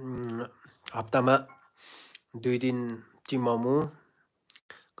चाहिँ हप्तामा 2 दिन टिमोमो,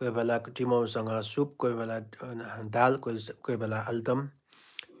 कोही बेला टिमोमोसँग सुप, कोही बेला दाल, कोही बेला आलुदम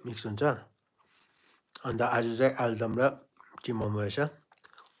मिक्स हुन्छ। अन्त आज चाहिँ आलुदम र टिमोमो रहेछ।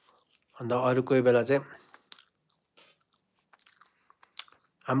 अन्त अरू कोही बेला चाहिँ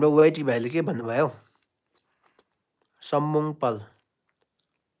हाम्रो वाइटी भाइले के भन्नुभयो, सम्मुङपाल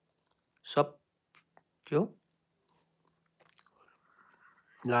सब के हो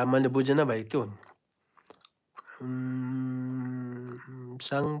ला, मैले बुझेन भाइ, के हो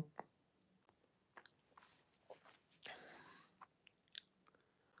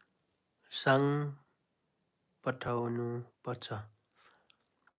साङ पठाउनु पर्छ।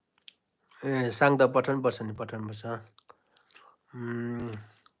 ए साङ त पठाउनु पर्छ नि, पठाउनु पर्छ।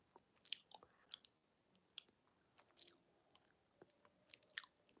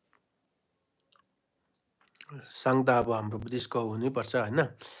 साङ त अब हाम्रो बुद्धिस्टको हुनैपर्छ होइन,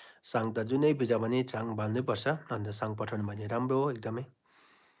 साङ त जुनै पूजा पनि साङ बाल्नै पर्छ। अन्त साङ पठाउनु भने राम्रो हो एकदमै।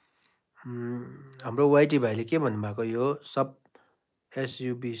 हाम्रो वाइटी भाइले के भन्नुभएको, यो सब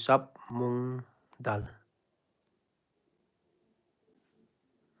एसयुबी सब मुङ दाल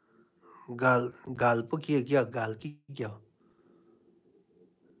गाल गाल पो के क्या, गाल कि क्या हो,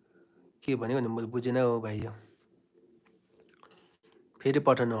 के भनेको नि मैले बुझेन हो भाइ, यो फेरि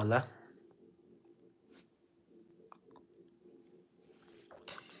पठाउनु होला।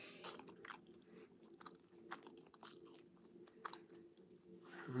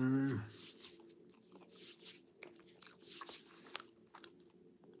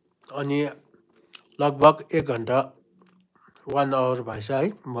 अनि लगभग 1 घन्टा 1 आवर भएछ है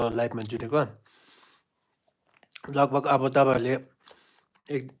म लाइभमा जुटेको। लगभग अब तपाईँहरूले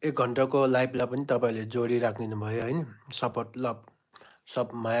एक घन्टाको लाइभलाई पनि तपाईँहरूले जोडिराखिदिनु भयो होइन, सपोर्ट लभ सब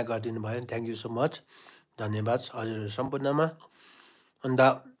माया गरिदिनु भयो, थ्याङ्क यू सो मच, धन्यवाद हजुरहरू सम्पूर्णमा। अन्त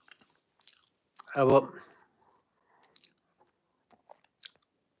अब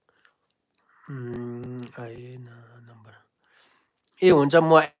आएन नम्बर, ए हुन्छ,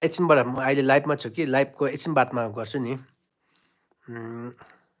 म एकछिनबाट, म अहिले लाइभमा छु कि, लाइभको एकछिन बादमा गर्छु नि।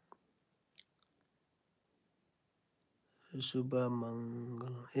 शुभ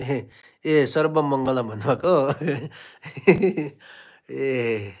मङ्गल, ए सर्वमङ्गलम भन्नुभएको ए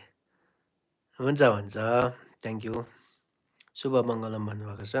हुन्छ हुन्छ, थ्याङ्क यू, शुभ मङ्गलम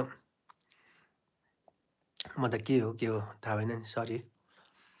भन्नुभएको छ। म त के हो थाहा भएन नि, सरी।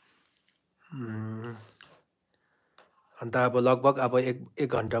 अन्त अब लगभग अब एक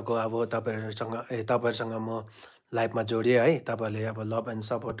घन्टाको अब तपाईँहरूसँग म लाइभमा जोडिएँ है, तपाईँहरूले अब लभ एन्ड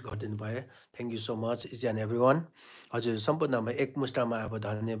सपोर्ट गरिदिनु भयो, thank you so much each and every one. हजुर सम्पूर्णमा एकमुष्टमा अब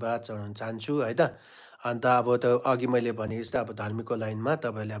धन्यवाद चढाउन चाहन्छु है त। अन्त अब त अघि मैले भनेको जस्तो अब धार्मिकको लाइनमा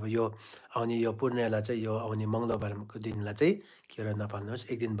तपाईँहरूले अब यो आउने यो पूर्णिमालाई चाहिँ, यो आउने मङ्गलबारको दिनलाई चाहिँ खेर नफाल्नुहोस्,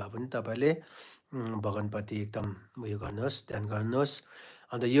 एक दिन भए पनि तपाईँहरूले भगवान्प्रति एकदम उयो गर्नुहोस्, ध्यान गर्नुहोस्।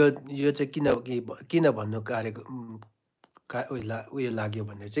 अन्त यो चाहिँ किन भन्नु उयो लाग्यो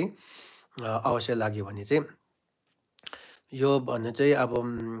भने चाहिँ, अवश्य लाग्यो भने चाहिँ, यो भन्नु चाहिँ अब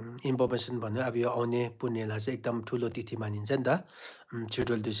इन्फर्मेसन भन्नु, अब यो आउने पुण्यलाई चाहिँ एकदम ठुलो तिथि मानिन्छ नि त।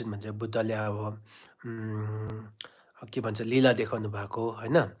 छिटोल तिथि भन्छ, बुद्धले अब के भन्छ लीला देखाउनु भएको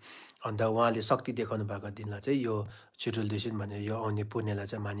होइन, अन्त उहाँले शक्ति देखाउनु भएको दिनलाई चाहिँ यो चुटुल दुसिन भन्ने यो आउने पुण्यलाई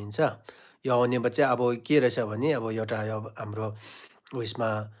चाहिँ मानिन्छ। यो आउनेमा चाहिँ अब के रहेछ भने अब एउटा अब हाम्रो उयसमा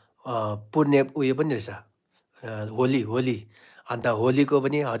पुण्य उयो पनि रहेछ, होली होली। अन्त होलीको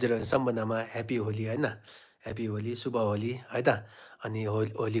पनि हजुरहरू सम्बन्धमा ह्याप्पी होली होइन, ह्याप्पी होली, शुभ होली है त। अनि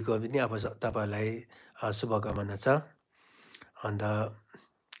होलीको पनि अब तपाईँहरूलाई शुभकामना छ। अन्त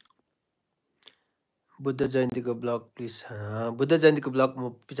बुद्ध जयन्तीको ब्लग प्लिज, बुद्ध जयन्तीको ब्लग म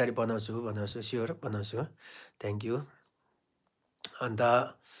पछाडि बनाउँछु स्योर बनाउँछु, थ्याङ्क यू। अन्त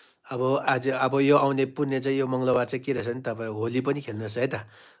अब आज अब यो आउने पुण्य चाहिँ यो मङ्गलबार चाहिँ के रहेछ भने तपाईँ होली पनि खेल्नुहोस् है त,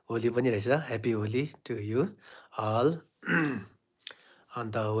 होली पनि रहेछ, happy Holi to you all.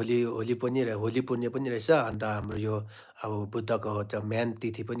 अन्त होली होली पनि होली पुण्य पनि रहेछ। अन्त हाम्रो यो अब बुद्धको चाहिँ म्यान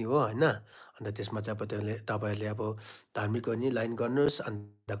तिथि पनि हो होइन। अन्त त्यसमा चाहिँ अब तपाईँहरूले अब धार्मिक पनि लाइन गर्नुहोस्,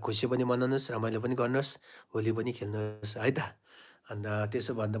 अन्त खुसी पनि मनाउनुहोस्, रमाइलो पनि गर्नुहोस्, होली पनि खेल्नुहोस् है त। अन्त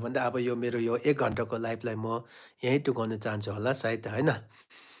त्यसो भन्दा भन्दा अब यो मेरो यो 1 घन्टाको लाइफलाई म यहीँ टुङ्गाउन चाहन्छु होला सायद होइन।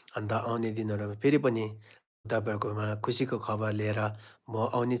 अन्त आउने दिनहरूमा फेरि पनि तपाईँहरूकोमा खुसीको खबर लिएर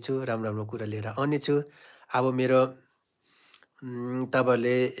म आउने छु, राम्रो राम्रो कुरा लिएर आउने छु। अब मेरो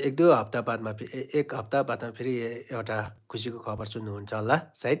तपाईँहरूले 1-2 हप्ता बादमा 1 हप्ता बादमा फेरि एउटा खुसीको खबर सुन्नुहुन्छ होला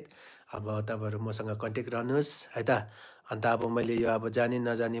सायद। अब तपाईँहरू मसँग कन्ट्याक्ट रहनुहोस् है त। अन्त अब मैले यो अब जाने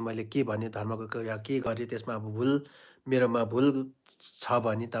नजाने मैले के भने धर्मको कुरा के गरेँ त्यसमा अब मेरोमा भुल छ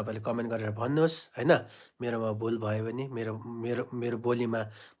भने तपाईँले कमेन्ट गरेर भन्नुहोस् होइन। मेरोमा भुल भयो भने मेरो बोलीमा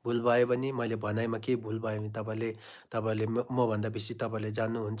भुल भयो भने, मैले भनाइमा केही भुल भयो भने तपाईँले मभन्दा बेसी तपाईँले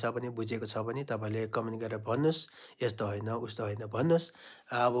जान्नुहुन्छ भने, बुझेको छ भने तपाईँले कमेन्ट गरेर भन्नुहोस्, यस्तो होइन उस्तो होइन भन्नुहोस्।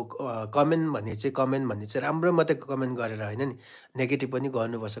 अब कमेन्ट भन्ने चाहिँ राम्रो मात्रै कमेन्ट गरेर होइन नि, नेगेटिभ पनि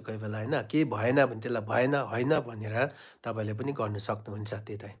गर्नुपर्छ कोही बेला होइन। केही भएन भने त्यसलाई भएन होइन भनेर तपाईँले पनि गर्नु सक्नुहुन्छ।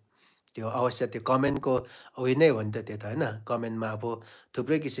 त्यो त्यो अवश्य त्यो कमेन्टको उयो नै हो नि त त्यो त होइन। कमेन्टमा अब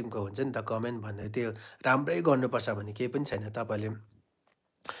थुप्रै किसिमको हुन्छ नि त कमेन्ट भन्ने, त्यो राम्रै गर्नुपर्छ भन्ने केही पनि छैन। तपाईँले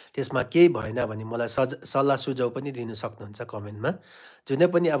त्यसमा केही भएन भने मलाई सल्लाह सुझाउ पनि दिनु सक्नुहुन्छ कमेन्टमा। जुनै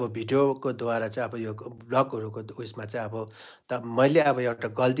पनि अब भिडियोको द्वारा चाहिँ अब यो ब्लगहरूको उयसमा चाहिँ अब मैले अब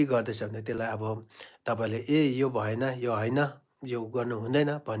एउटा गल्ती गर्दैछ भने त्यसलाई अब तपाईँले यो भएन, यो होइन, यो गर्नु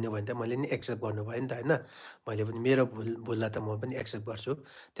हुँदैन भन्यो भने त मैले नि एक्सेप्ट गर्नुभयो नि त होइन। मैले पनि मेरो भुललाई त म पनि एक्सेप्ट गर्छु।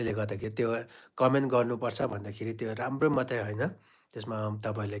 त्यसले गर्दाखेरि त्यो कमेन्ट गर्नुपर्छ भन्दाखेरि त्यो राम्रो मात्रै होइन, त्यसमा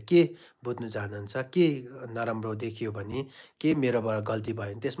तपाईँहरूले के बुझ्नु चाहनुहुन्छ, के नराम्रो देखियो भने, के मेरोबाट गल्ती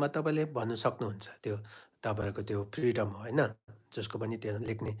भयो भने त्यसमा तपाईँले भन्नु सक्नुहुन्छ। त्यो तपाईँहरूको त्यो फ्रिडम हो होइन। जसको पनि त्यो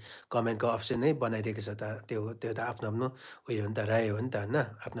लेख्ने कमेन्टको अप्सन नै बनाइदिएको छ त, त्यो त आफ्नो आफ्नो उयो हो नि त, राय हो नि त होइन।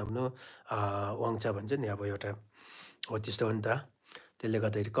 आफ्नो आफ्नो वाङ्छ भन्छ नि अब एउटा हो, त्यस्तो हो नि त। त्यसले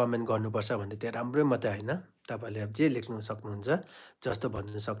गर्दाखेरि कमेन्ट गर्नुपर्छ भने त्यो राम्रै मात्रै होइन। तपाईँले अब जे लेख्नु सक्नुहुन्छ, जस्तो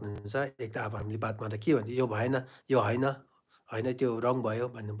भन्नु सक्नुहुन्छ। एक त अब हामीले बात मार्दा के भन्छ, यो भएन, यो होइन, होइन त्यो रङ भयो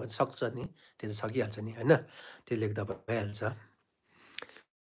भन्नु पनि सक्छ नि, त्यो त सकिहाल्छ नि होइन। त्यो लेख्दा भइहाल्छ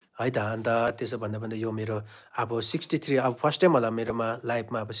है त। अन्त त्यसो भन्दा भन्दा यो मेरो अब 63 अब फर्स्ट टाइम होला मेरोमा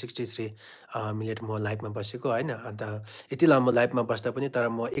लाइफमा अब 63 मिनट म लाइफमा बसेको होइन। अन्त यति लामो लाइफमा बस्दा पनि तर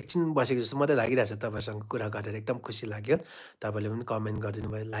म एकछिन बसेको जस्तो मात्रै लागिरहेछ। तपाईँसँग कुरा गरेर एकदम खुसी लाग्यो। तपाईँले पनि कमेन्ट गरिदिनु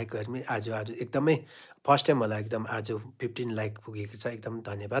भयो, लाइक गरिदिनु। आज एकदमै फर्स्ट टाइम होला एकदम आज 15 लाइक पुगेको छ, एकदम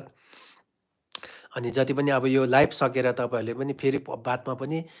धन्यवाद। अनि जति पनि अब यो लाइभ सकेर तपाईँहरूले पनि फेरि बादमा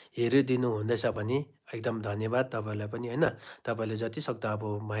पनि हेरिदिनु हुँदैछ भने एकदम धन्यवाद तपाईँहरूलाई पनि होइन। तपाईँले जति सक्दो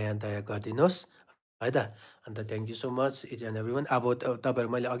अब माया दया गरिदिनुहोस् है त। अन्त thank you so much each and every one. अब तपाईँहरू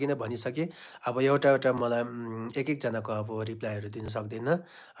मैले अघि नै भनिसकेँ, अब एउटा एउटा मलाई एक एकजनाको अब रिप्लाईहरू दिन सक्दिनँ।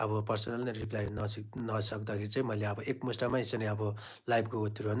 अब पर्सनल रिप्लाई नसक्दाखेरि चाहिँ मैले अब एकमुष्टमा यसरी अब लाइभको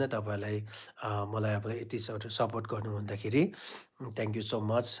थ्रु होइन तपाईँहरूलाई मलाई अब यति सपोर्ट गर्नु हुँदाखेरि thank you so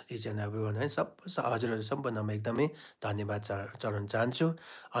much each and every one है। हजुरहरू सम्पूर्णमा एकदमै धन्यवाद चढाउन चाहन्छु।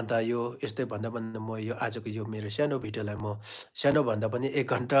 अन्त यो यस्तै भन्दा भन्दा म यो आजको यो मेरो सानो भिडियोलाई म सानो भन्दा पनि 1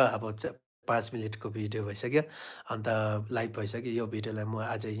 घन्टा अब 5 मिनटको भिडियो भइसक्यो। अन्त लाइभ भइसक्यो। यो भिडियोलाई म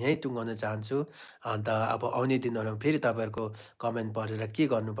आज यहीँ टुङ्गाउन चाहन्छु। अन्त अब आउने दिनहरूमा फेरि तपाईँहरूको कमेन्ट पढेर के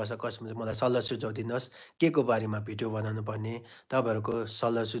गर्नुपर्छ, कसमा चाहिँ मलाई सल्लाह सुझाउ दिनुहोस्, के को बारेमा भिडियो बनाउनु पर्ने, तपाईँहरूको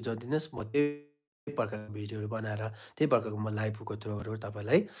सल्लाह सुझाउ दिनुहोस्। म त्यही प्रकारको भिडियोहरू बनाएर त्यही प्रकारको म लाइभको थ्रुहरू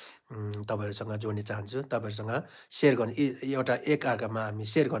तपाईँहरूसँग जोड्न चाहन्छु, तपाईँहरूसँग सेयर गर्नु। एउटा एकअर्कामा हामी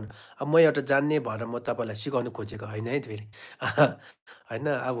सेयर गर्नु। अब म एउटा जान्ने भएर म तपाईँलाई सिकाउनु खोजेको होइन है फेरि होइन।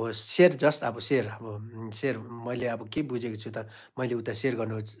 अब सेयर जस्ट अब सेयर मैले अब के बुझेको छु त मैले उता सेयर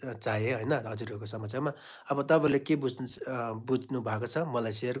गर्नु चाहेँ होइन हजुरहरूको समक्षमा। अब तपाईँले के बुझ्नु भएको छ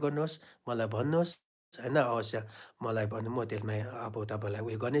मलाई सेयर गर्नुहोस्, मलाई भन्नुहोस् होइन। अवश्य मलाई भन्नु, म त्यसमा अब तपाईँलाई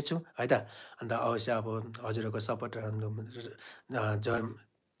उयो गर्नेछु है त। अन्त अवश्य अब हजुरहरूको सपोर्ट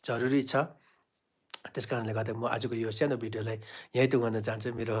जरुरी छ। त्यस कारणले गर्दा म आजको यो सानो भिडियोलाई यहीँ टुङ्गाउन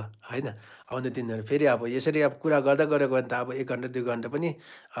चाहन्छु मेरो होइन आउने दिनहरू फेरि अब यसरी अब कुरा गर्दा गऱ्यो भने त अब 1 घन्टा 2 घन्टा पनि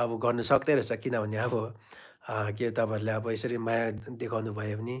अब गर्नु सक्दै रहेछ किनभने अब के तपाईँहरूले अब यसरी माया देखाउनु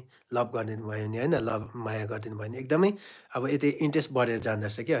भयो भने लभ गरिदिनु भयो भने होइन लभ माया गरिदिनु भयो भने एकदमै अब यति इन्ट्रेस्ट बढेर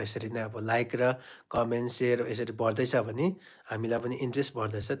जाँदोरहेछ क्या यसरी नै अब लाइक र कमेन्ट सेयर यसरी बढ्दैछ भने हामीलाई पनि इन्ट्रेस्ट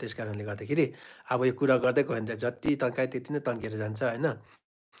बढ्दैछ त्यस कारणले गर्दाखेरि अब यो कुरा गर्दै गयो भने त जति तन्कायो त्यति नै तन्केर जान्छ होइन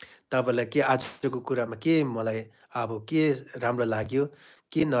तपाईँलाई के आजको कुरामा के मलाई अब के राम्रो लाग्यो,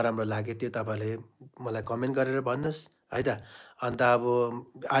 के नराम्रो लाग्यो त्यो तपाईँले मलाई कमेन्ट गरेर भन्नुहोस् है त। अन्त अब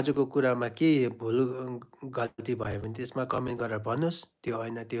आजको कुरामा के भुल गल्ती भयो भने त्यसमा कमेन्ट गरेर भन्नुहोस्। त्यो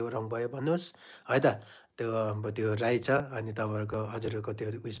होइन त्यो रङ भयो भन्नुहोस् है त। त्यो अब त्यो राई छ अनि तपाईँहरूको हजुरहरूको त्यो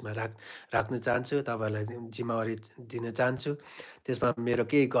उयसमा राख्न चाहन्छु। तपाईँहरूलाई जिम्मेवारी दिन चाहन्छु। त्यसमा मेरो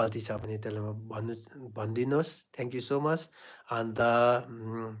केही गल्ती छ भने त्यसलाई भनिदिनुहोस्। Thank you so much. अन्त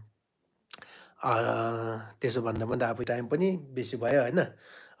त्यसो भन्दा पनि अब टाइम पनि बेसी भयो होइन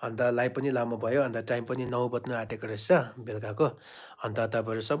अन्त लाइभ पनि लामो भयो अन्त टाइम पनि 9 बज्नु आँटेको रहेछ बेलुकाको अन्त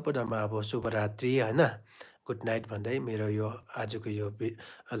तपाईँहरू सम्पूर्णमा अब शुभरात्रि होइन गुड नाइट भन्दै मेरो यो आजको यो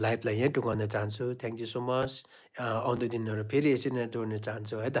लाइभलाई यहीँ टुङ्गाउन चाहन्छु थ्याङ्क यू सो मच आउँदो दिनहरू फेरि यसरी नै जोड्न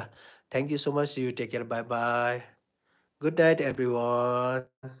चाहन्छु है त thank you so much you take care by by good night every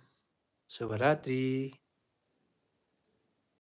one शुभरात्रि